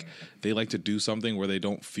feel like they like to do something where they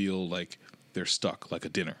don't feel like they're stuck, like a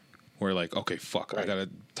dinner. Where like, okay, fuck, I gotta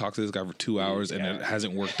talk to this guy for 2 hours and it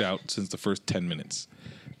hasn't worked out since the first 10 minutes.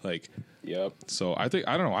 Like, yep. So I don't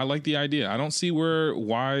know. I like the idea. I don't see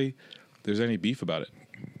why there's any beef about it.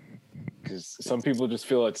 Because some people just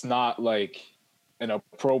feel it's not like an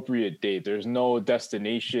appropriate date. There's no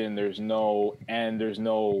destination. There's no end. There's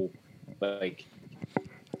no like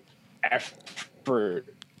effort.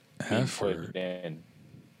 In,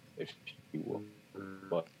 if you will.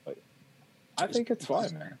 But I think it's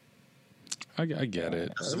fine, man. I get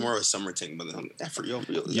it. It's more of a summer thing, but effort. You're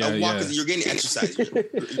getting exercise. You're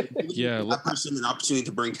that person an opportunity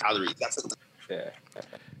to burn calories. That's it.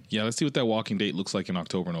 Yeah. Let's see what that walking date looks like in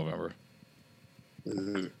October, November.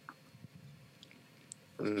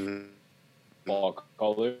 Fall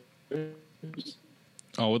colors.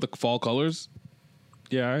 Oh, with the fall colors?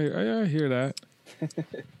 Yeah, I hear that.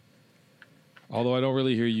 Although I don't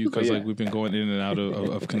really hear you because like we've been going in and out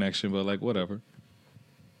of connection, but like whatever.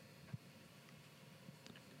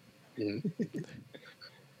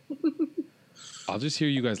 I'll just hear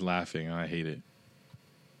you guys laughing, and I hate it.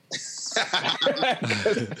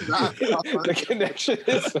 The connection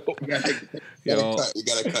is so bad. You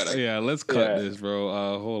gotta cut it. Yeah, let's cut this,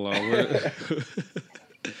 bro. Hold on.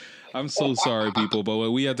 I'm so sorry, people,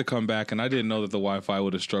 but we had to come back, and I didn't know that the Wi-Fi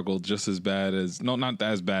would have struggled just as bad as not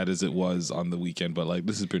as bad as it was on the weekend, but like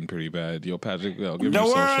this has been pretty bad. Yo, Patrick, give me the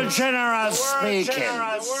social. world generous speaking.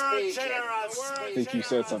 I think you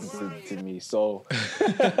said something to me, so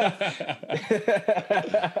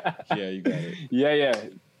yeah, you got it. Yeah.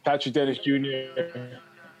 Patrick Dennis Jr. There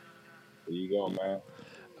you go, man.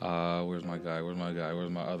 Where's my guy? Where's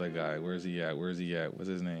my other guy? Where's he at? What's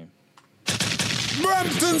his name?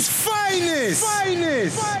 Brampton's finest.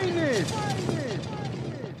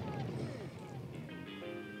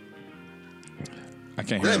 I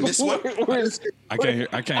can't hear him.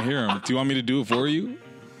 I can't hear him. Do you want me to do it for you?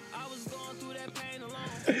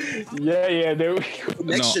 Yeah. There we go.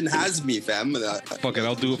 Connection has me, fam. Fuck it,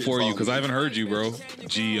 I'll do it for you because I haven't heard you, bro.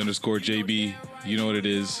 G_JB. You know what it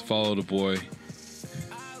is. Follow the boy.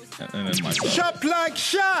 And then myself. Shop like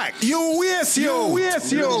Shaq. You waste yo.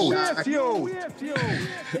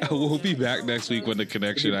 We'll be back next week when the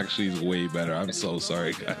connection actually is way better. I'm so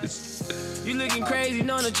sorry, guys. You looking crazy,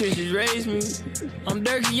 no nutritious raised me. I'm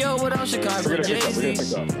Dirty Yo, but I'm Chicago Jay-Z.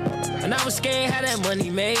 And I was scared how that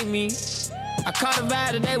money made me. I caught a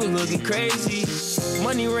vibe that they was looking crazy.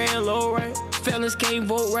 Money ran low, right? Fellas can't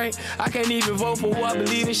vote right. I can't even vote for what I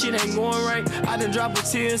believe in. Shit ain't going right. I done drop a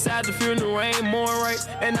tear inside the funeral rain, more right.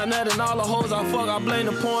 And I nut and all the hoes I fuck, I blame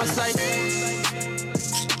the porn site.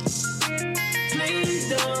 Please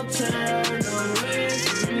don't turn away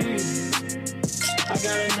from me. I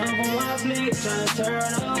got enough on my plate, tryna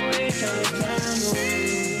turn away.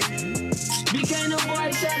 Became the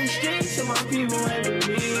voice out the street, so my people ain't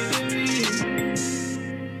believing me.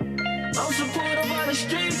 I'm supportive of the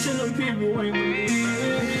streets and the people ain't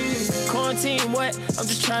believe. Quarantine what? I'm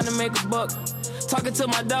just trying to make a buck. Talking to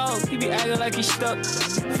my dog, he be acting like he stuck.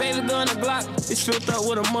 Favorite gun a Glock, it's filled up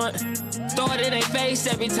with a month. Throw it in their face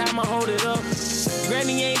every time I hold it up.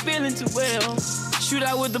 Granny ain't feeling too well. Shoot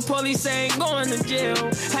out with the police, ain't going to jail.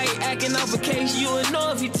 How he acting off a case, you would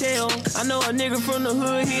know if he tell. I know a nigga from the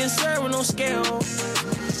hood, he ain't serving no scale.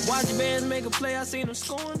 Watch bands make a play, I seen him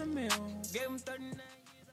scoring the mill. Gave him 39.